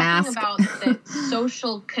 If we're with the talking mask. about that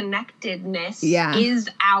social connectedness is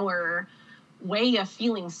our way of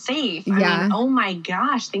feeling safe. I mean, oh my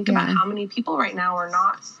gosh, think about how many people right now are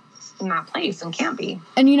not in that place and can't be.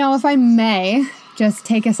 And, you know, if I may just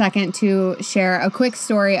take a second to share a quick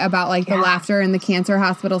story about like the laughter in the cancer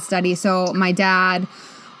hospital study. So my dad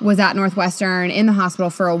was at Northwestern in the hospital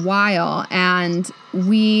for a while, and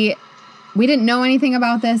we didn't know anything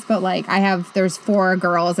about this, but like there's 4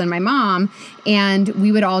 girls and my mom, and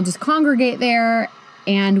we would all just congregate there,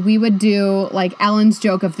 and we would do like Ellen's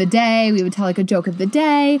joke of the day. We would tell like a joke of the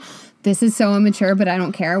day. This is so immature, but I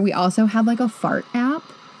don't care. We also had like a fart app.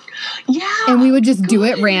 Yeah. And we would just do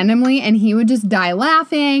it randomly, and he would just die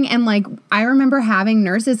laughing. And like, I remember having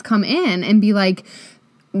nurses come in and be like,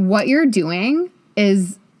 what you're doing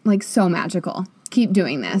is like so magical. Keep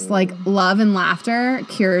doing this. Like, love and laughter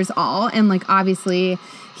cures all. And like, obviously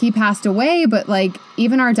he passed away, but like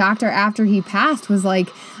even our doctor after he passed was like,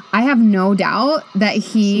 I have no doubt that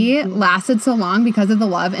he lasted so long because of the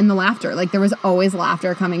love and the laughter. Like, there was always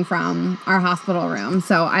laughter coming from our hospital room.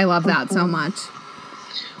 So I love that so much.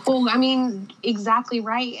 Well, I mean, exactly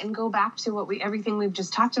right. And go back to everything we've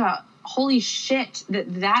just talked about. Holy shit,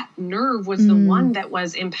 that nerve was the one that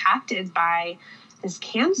was impacted by this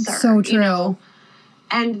cancer. So true. You know?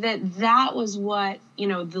 And that was what, you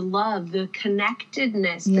know, the love, the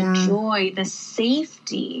connectedness, the joy, the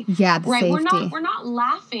safety. Yeah, the safety. We're not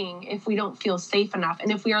laughing if we don't feel safe enough.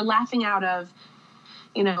 And if we are laughing out of,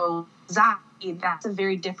 you know, anxiety, that's a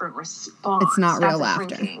very different response. It's not real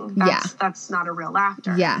laughter. That's not a real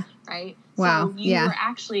laughter. Yeah. Right? Wow. So you were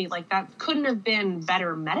actually like, that couldn't have been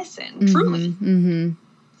better medicine, truly.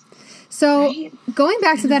 So going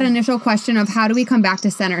back to that initial question of how do we come back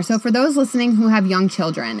to center? So for those listening who have young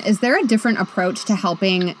children, is there a different approach to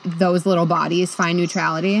helping those little bodies find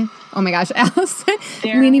neutrality? Oh my gosh, Allison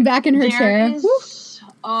leaning back in her chair.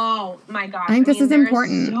 Oh my gosh. I think this is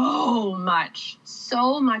important.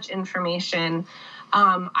 So much information.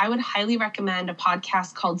 I would highly recommend a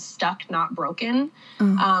podcast called Stuck Not Broken.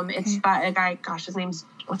 It's by a guy,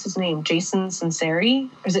 what's his name? Jason Sinceri?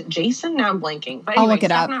 Or is it Jason? Now I'm blanking. But anyway, I'll look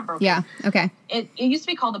it up. Not Broken. Yeah. Okay. It used to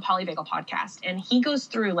be called the Polyvagal Podcast. And he goes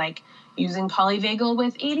through like using polyvagal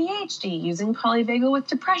with ADHD, using polyvagal with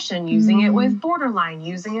depression, using it with borderline,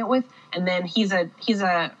 using it with, and then he's a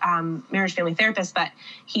marriage family therapist, but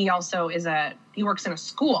he also he works in a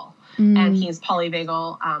school and he's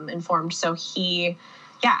polyvagal informed. So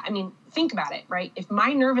think about it, right? If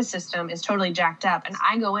my nervous system is totally jacked up and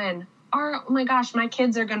I go in, oh my gosh, my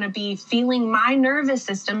kids are going to be feeling my nervous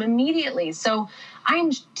system immediately. So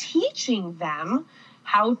I'm teaching them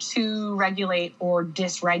how to regulate or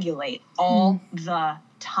dysregulate all the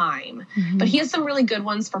time. But he has some really good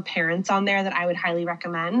ones for parents on there that I would highly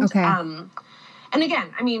recommend. Okay. And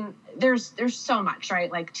again, I mean, there's so much,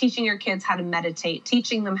 right? Like teaching your kids how to meditate,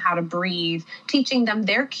 teaching them how to breathe, teaching them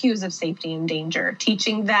their cues of safety and danger,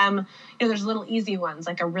 teaching them, there's little easy ones.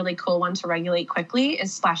 Like a really cool one to regulate quickly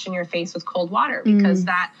is splashing your face with cold water because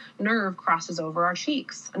that nerve crosses over our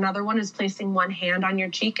cheeks. Another one is placing one hand on your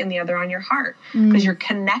cheek and the other on your heart because you're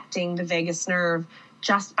connecting the vagus nerve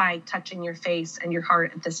just by touching your face and your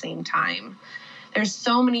heart at the same time. There's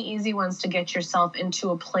so many easy ones to get yourself into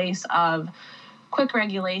a place of quick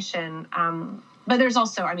regulation. But there's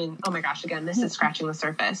also, oh my gosh, again, this is scratching the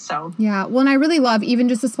surface. So yeah. Well, and I really love even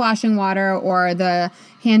just the splashing water or the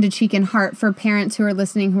hand to cheek and heart for parents who are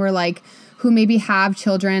listening, who maybe have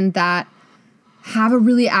children that have a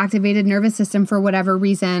really activated nervous system for whatever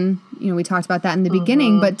reason. We talked about that in the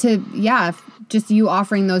beginning, but just you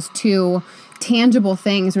offering those two tangible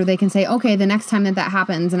things where they can say, okay, the next time that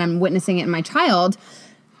happens and I'm witnessing it in my child,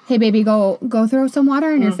 hey baby, go throw some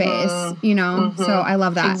water in your face, you know? So I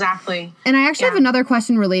love that. Exactly. And I actually have another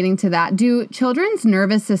question relating to that. Do children's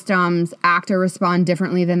nervous systems act or respond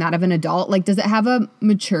differently than that of an adult? Like, does it have a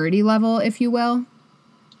maturity level, if you will?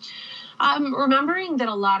 Remembering that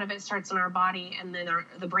a lot of it starts in our body and then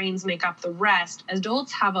the brains make up the rest,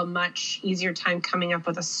 adults have a much easier time coming up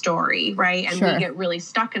with a story, right? And we get really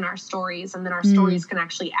stuck in our stories, and then our stories can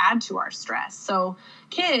actually add to our stress. So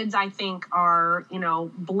kids, I think, are,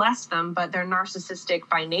 bless them, but they're narcissistic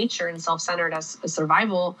by nature and self-centered as a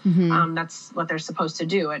survival. That's what they're supposed to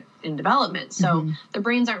do in development. So their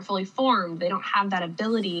brains aren't fully formed. They don't have that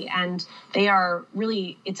ability, and they are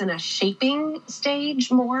really, it's in a shaping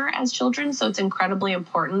stage more as children. So it's incredibly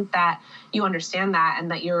important that you understand that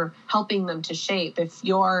and that you're helping them to shape. If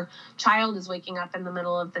your child is waking up in the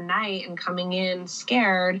middle of the night and coming in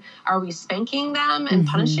scared, are we spanking them and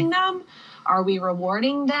punishing them? Are we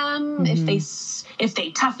rewarding them if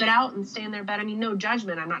they tough it out and stay in their bed? I mean, no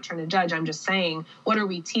judgment. I'm not trying to judge. I'm just saying, what are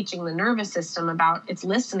we teaching the nervous system about? It's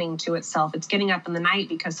listening to itself. It's getting up in the night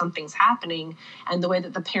because something's happening. And the way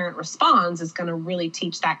that the parent responds is going to really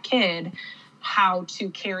teach that kid how to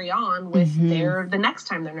carry on with the next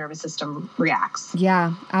time their nervous system reacts.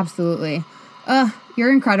 Yeah, absolutely.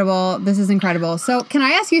 You're incredible. This is incredible. So can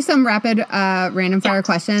I ask you some rapid random fire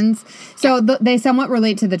questions? So they somewhat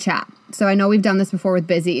relate to the chat. So I know we've done this before with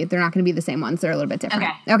Busy. They're not going to be the same ones. They're a little bit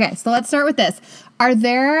different. Okay, so let's start with this. I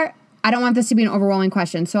don't want this to be an overwhelming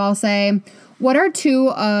question. So I'll say, what are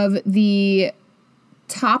two of the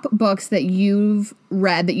top books that you've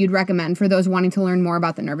read that you'd recommend for those wanting to learn more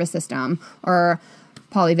about the nervous system or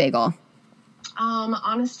polyvagal?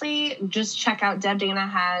 Honestly, just check out Deb Dana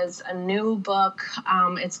has a new book.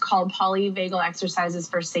 It's called Polyvagal Exercises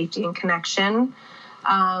for Safety and Connection.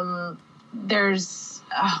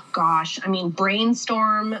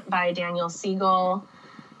 Brainstorm by Daniel Siegel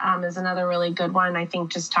is another really good one. I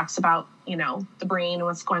think just talks about, the brain and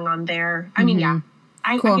what's going on there. I mean,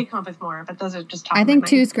 I could come up with more, but those are just top of my mind. I think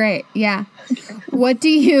two's great. Yeah. What do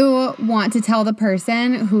you want to tell the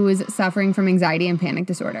person who is suffering from anxiety and panic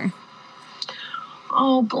disorder?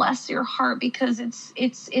 Oh, bless your heart, because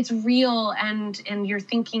it's real and you're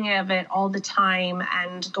thinking of it all the time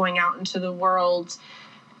and going out into the world.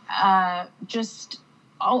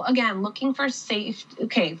 Looking for safe.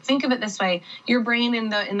 Okay, think of it this way: your brain in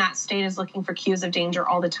that state is looking for cues of danger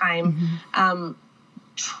all the time.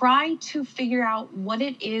 Try to figure out what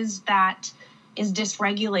it is that is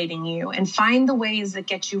dysregulating you and find the ways that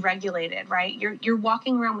get you regulated. Right, you're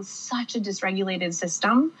walking around with such a dysregulated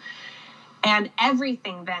system. And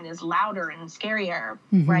everything then is louder and scarier,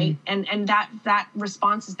 right? And that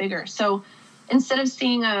response is bigger. So instead of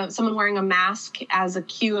seeing someone wearing a mask as a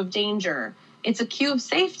cue of danger, it's a cue of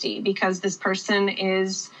safety because this person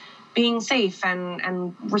is being safe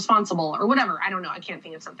and responsible or whatever. I don't know. I can't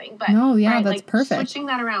think of something. But that's perfect. Switching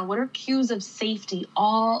that around. What are cues of safety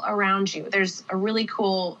all around you? There's a really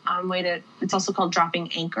cool way to, it's also called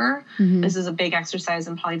dropping anchor. This is a big exercise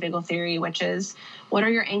in polyvagal theory, which is, what are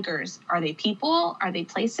your anchors? Are they people? Are they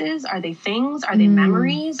places? Are they things? Are they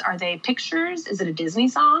memories? Are they pictures? Is it a Disney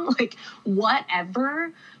song? Like,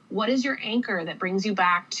 whatever. What is your anchor that brings you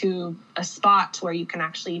back to a spot where you can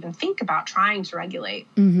actually even think about trying to regulate?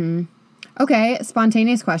 Okay,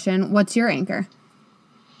 spontaneous question. What's your anchor?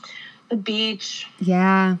 The beach.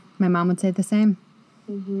 Yeah, my mom would say the same.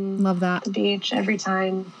 Love that. The beach, every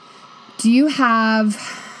time. Do you have,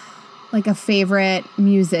 like, a favorite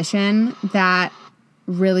musician that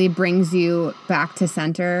really brings you back to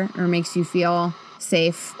center or makes you feel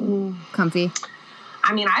safe, comfy?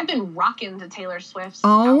 I mean, I've been rocking to Taylor Swift's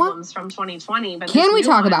albums from 2020. But can we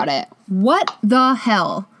talk about it? What the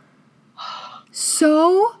hell?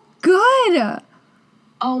 So good.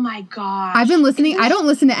 Oh, my gosh. I've been listening. I don't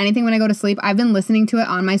listen to anything when I go to sleep. I've been listening to it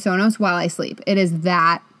on my Sonos while I sleep. It is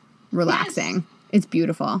that relaxing. Yes. It's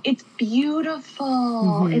beautiful. It's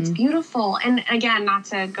beautiful. It's beautiful. And again, not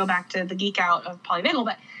to go back to the geek out of polyvagal,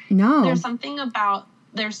 but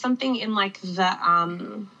there's something in like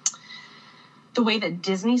the way that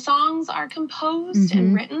Disney songs are composed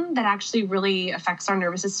and written that actually really affects our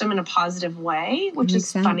nervous system in a positive way, which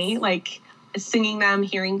is funny. Like, singing them,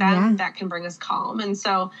 hearing them, that can bring us calm. And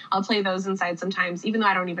so I'll play those inside sometimes, even though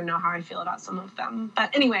I don't even know how I feel about some of them.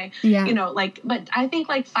 But anyway, but I think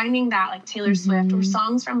like finding that, like Taylor Swift or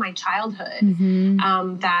songs from my childhood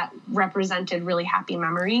that represented really happy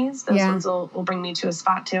memories, those ones will bring me to a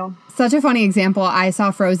spot too. Such a funny example. I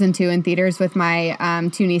saw Frozen 2 in theaters with my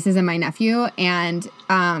two nieces and my nephew. And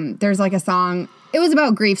there's like a song, it was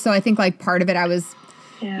about grief. So I think like part of it I was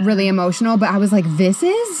really emotional, but I was like, this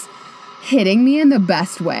is hitting me in the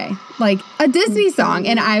best way, like a Disney song.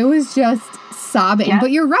 And I was just sobbing. Yeah.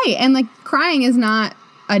 But you're right. And like crying is not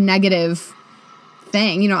a negative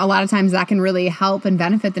thing. You know, a lot of times that can really help and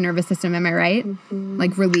benefit the nervous system. Am I right? Mm-hmm.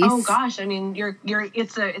 Like release. Oh gosh. I mean,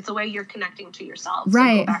 it's a way you're connecting to yourself.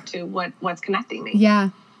 Right. So go back to what's connecting me.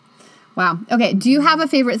 Yeah. Wow. Okay. Do you have a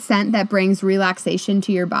favorite scent that brings relaxation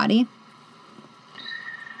to your body?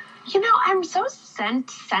 You know, I'm so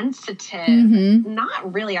scent sensitive. Mm-hmm.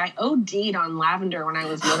 Not really. I OD'd on lavender when I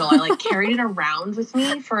was little. I like carried it around with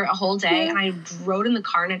me for a whole day, and I rode in the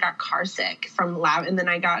car and I got car sick from and then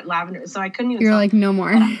I got lavender, so I couldn't even. You're like, no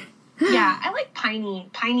more. Yeah, I like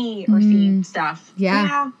piney, earthy stuff.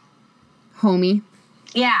 Yeah. Homey.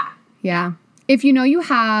 Yeah. Yeah. If you know you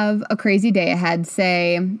have a crazy day ahead,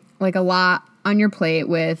 say like a lot on your plate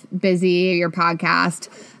with busy, your podcast,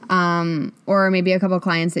 or maybe a couple of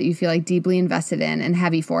clients that you feel like deeply invested in and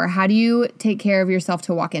heavy for, how do you take care of yourself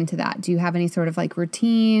to walk into that? Do you have any sort of like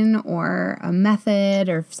routine or a method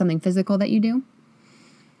or something physical that you do?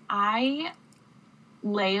 I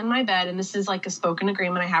lay in my bed, and this is like a spoken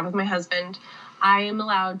agreement I have with my husband. I am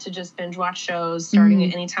allowed to just binge watch shows starting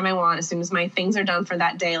at any time I want, as soon as my things are done for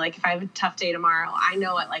that day. Like if I have a tough day tomorrow, I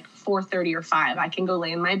know at like 4:30 or 5, I can go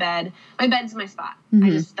lay in my bed. My bed's my spot.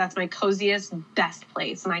 That's my coziest, best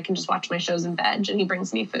place. And I can just watch my shows in bed, and he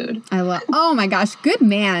brings me food. Oh my gosh, good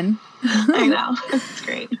man. I know. It's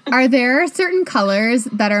great. Are there certain colors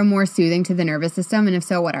that are more soothing to the nervous system? And if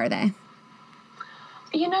so, what are they?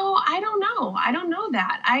 You know, I don't know. I don't know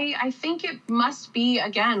that. I think it must be,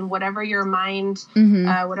 again, whatever your mind,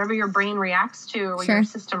 whatever your brain reacts to, or your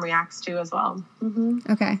system reacts to as well. Mm-hmm.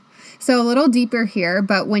 Okay. So a little deeper here,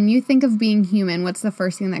 but when you think of being human, what's the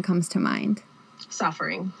first thing that comes to mind?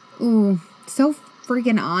 Suffering. Ooh, so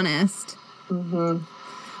freaking honest. Mm-hmm.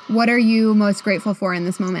 What are you most grateful for in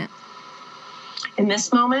this moment? In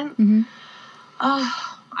this moment? Mm-hmm.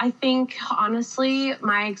 I think, honestly,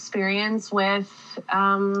 my experience with,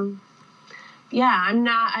 I've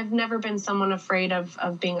never been someone afraid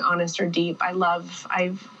of being honest or deep.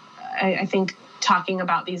 I think talking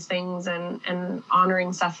about these things and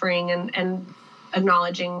honoring suffering and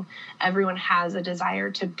acknowledging everyone has a desire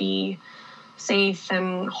to be safe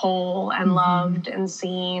and whole and loved and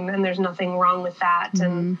seen, and there's nothing wrong with that.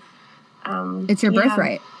 And it's your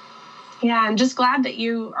birthright. Yeah, I'm just glad that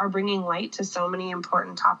you are bringing light to so many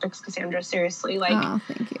important topics, Cassandra. Seriously,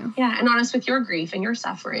 thank you. Yeah, and honest with your grief and your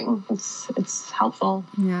suffering. It's helpful.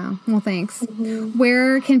 Yeah, well, thanks. Mm-hmm.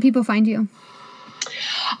 Where can people find you?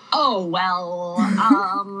 Oh, well,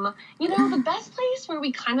 the best place where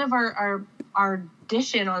we kind of are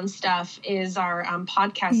dishing on stuff is our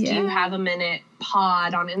podcast. Yeah. Do You Have a Minute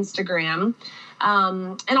pod on Instagram.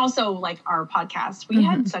 And also like our podcast. We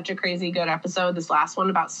had such a crazy good episode, this last one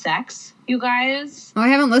about sex, you guys. Oh, I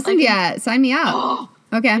haven't listened yet. Sign me up. Oh,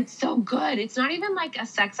 okay. It's so good. It's not even like a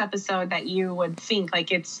sex episode that you would think.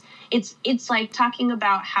 Like it's like talking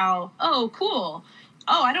about how, oh, cool.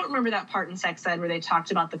 Oh, I don't remember that part in Sex Ed where they talked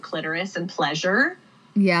about the clitoris and pleasure.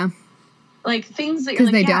 Yeah. Like things that you're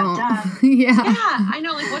like, they don't. Yeah. Yeah, I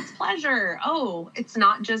know. Like, what's pleasure? Oh, it's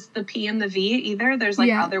not just the P and the V either. There's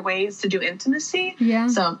like other ways to do intimacy. Yeah.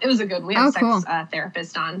 So it was a good one. We had a sex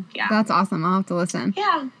therapist on. Yeah. That's awesome. I'll have to listen.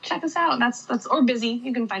 Yeah. Check us out. That's or busy.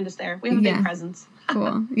 You can find us there. We have a big presence.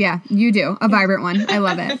 Cool. Yeah, you do. A vibrant one. I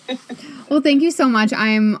love it. Well, thank you so much.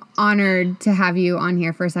 I'm honored to have you on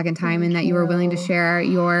here for a second time and that you were willing to share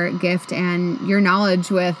your gift and your knowledge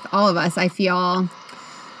with all of us. I feel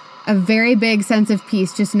a very big sense of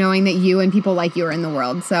peace just knowing that you and people like you are in the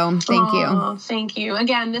world. So thank you. Thank you.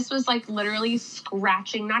 Again, this was like literally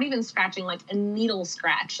scratching, not even scratching, like a needle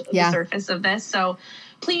scratch the surface of this. So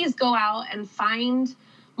please go out and find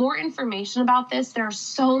more information about this. There are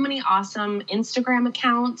so many awesome Instagram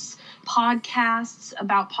accounts, podcasts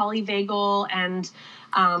about polyvagal and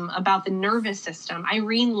about the nervous system.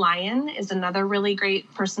 Irene Lyon is another really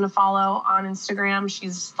great person to follow on Instagram.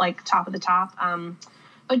 She's like top of the top.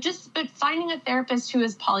 But finding a therapist who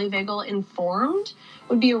is polyvagal informed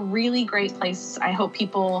would be a really great place. I hope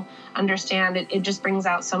people understand it. It just brings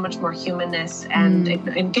out so much more humanness and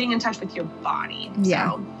getting in touch with your body.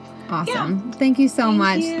 Yeah. So, awesome. Yeah. Thank you so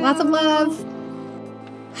much. Lots of love.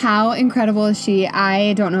 How incredible is she?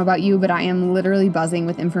 I don't know about you, but I am literally buzzing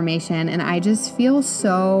with information and I just feel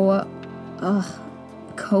so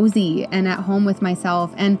cozy and at home with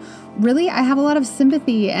myself. And really, I have a lot of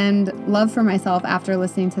sympathy and love for myself after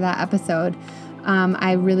listening to that episode.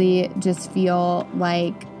 I really just feel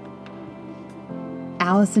like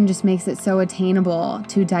Allison just makes it so attainable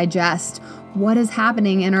to digest what is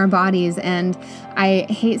happening in our bodies. And I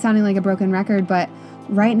hate sounding like a broken record, but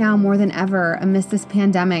right now more than ever, amidst this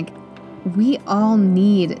pandemic, we all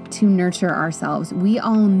need to nurture ourselves. We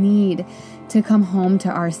all need to come home to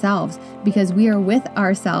ourselves because we are with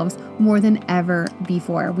ourselves more than ever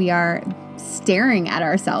before. We are staring at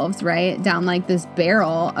ourselves, right? Down like this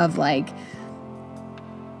barrel of like,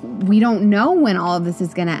 we don't know when all of this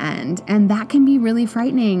is going to end. And that can be really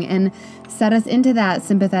frightening and set us into that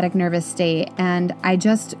sympathetic nervous state. And I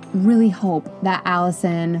just really hope that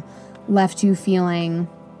Allison left you feeling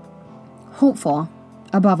hopeful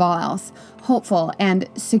above all else, hopeful and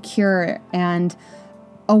secure and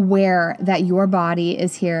aware that your body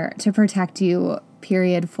is here to protect you,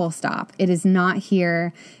 period, full stop. It is not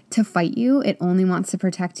here to fight you. It only wants to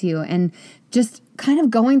protect you. And just kind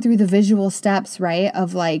of going through the visual steps, right,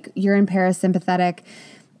 of like you're in parasympathetic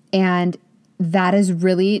and that is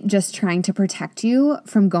really just trying to protect you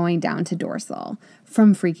from going down to dorsal,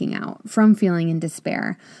 from freaking out, from feeling in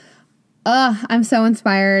despair. I'm so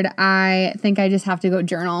inspired. I think I just have to go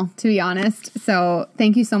journal, to be honest. So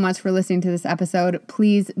thank you so much for listening to this episode.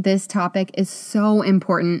 Please, this topic is so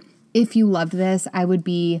important. If you loved this, I would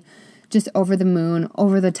be just over the moon,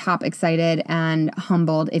 over the top excited and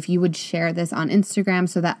humbled if you would share this on Instagram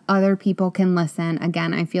so that other people can listen.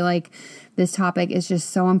 Again, I feel like this topic is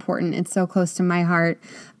just so important. It's so close to my heart.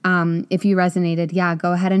 If you resonated,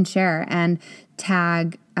 go ahead and share and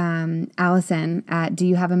tag Allison at Do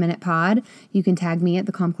You Have a Minute Pod. You can tag me at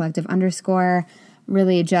the Calm Collective _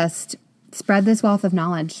 Really just spread this wealth of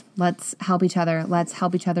knowledge. Let's help each other. Let's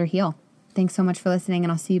help each other heal. Thanks so much for listening,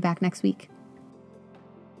 and I'll see you back next week.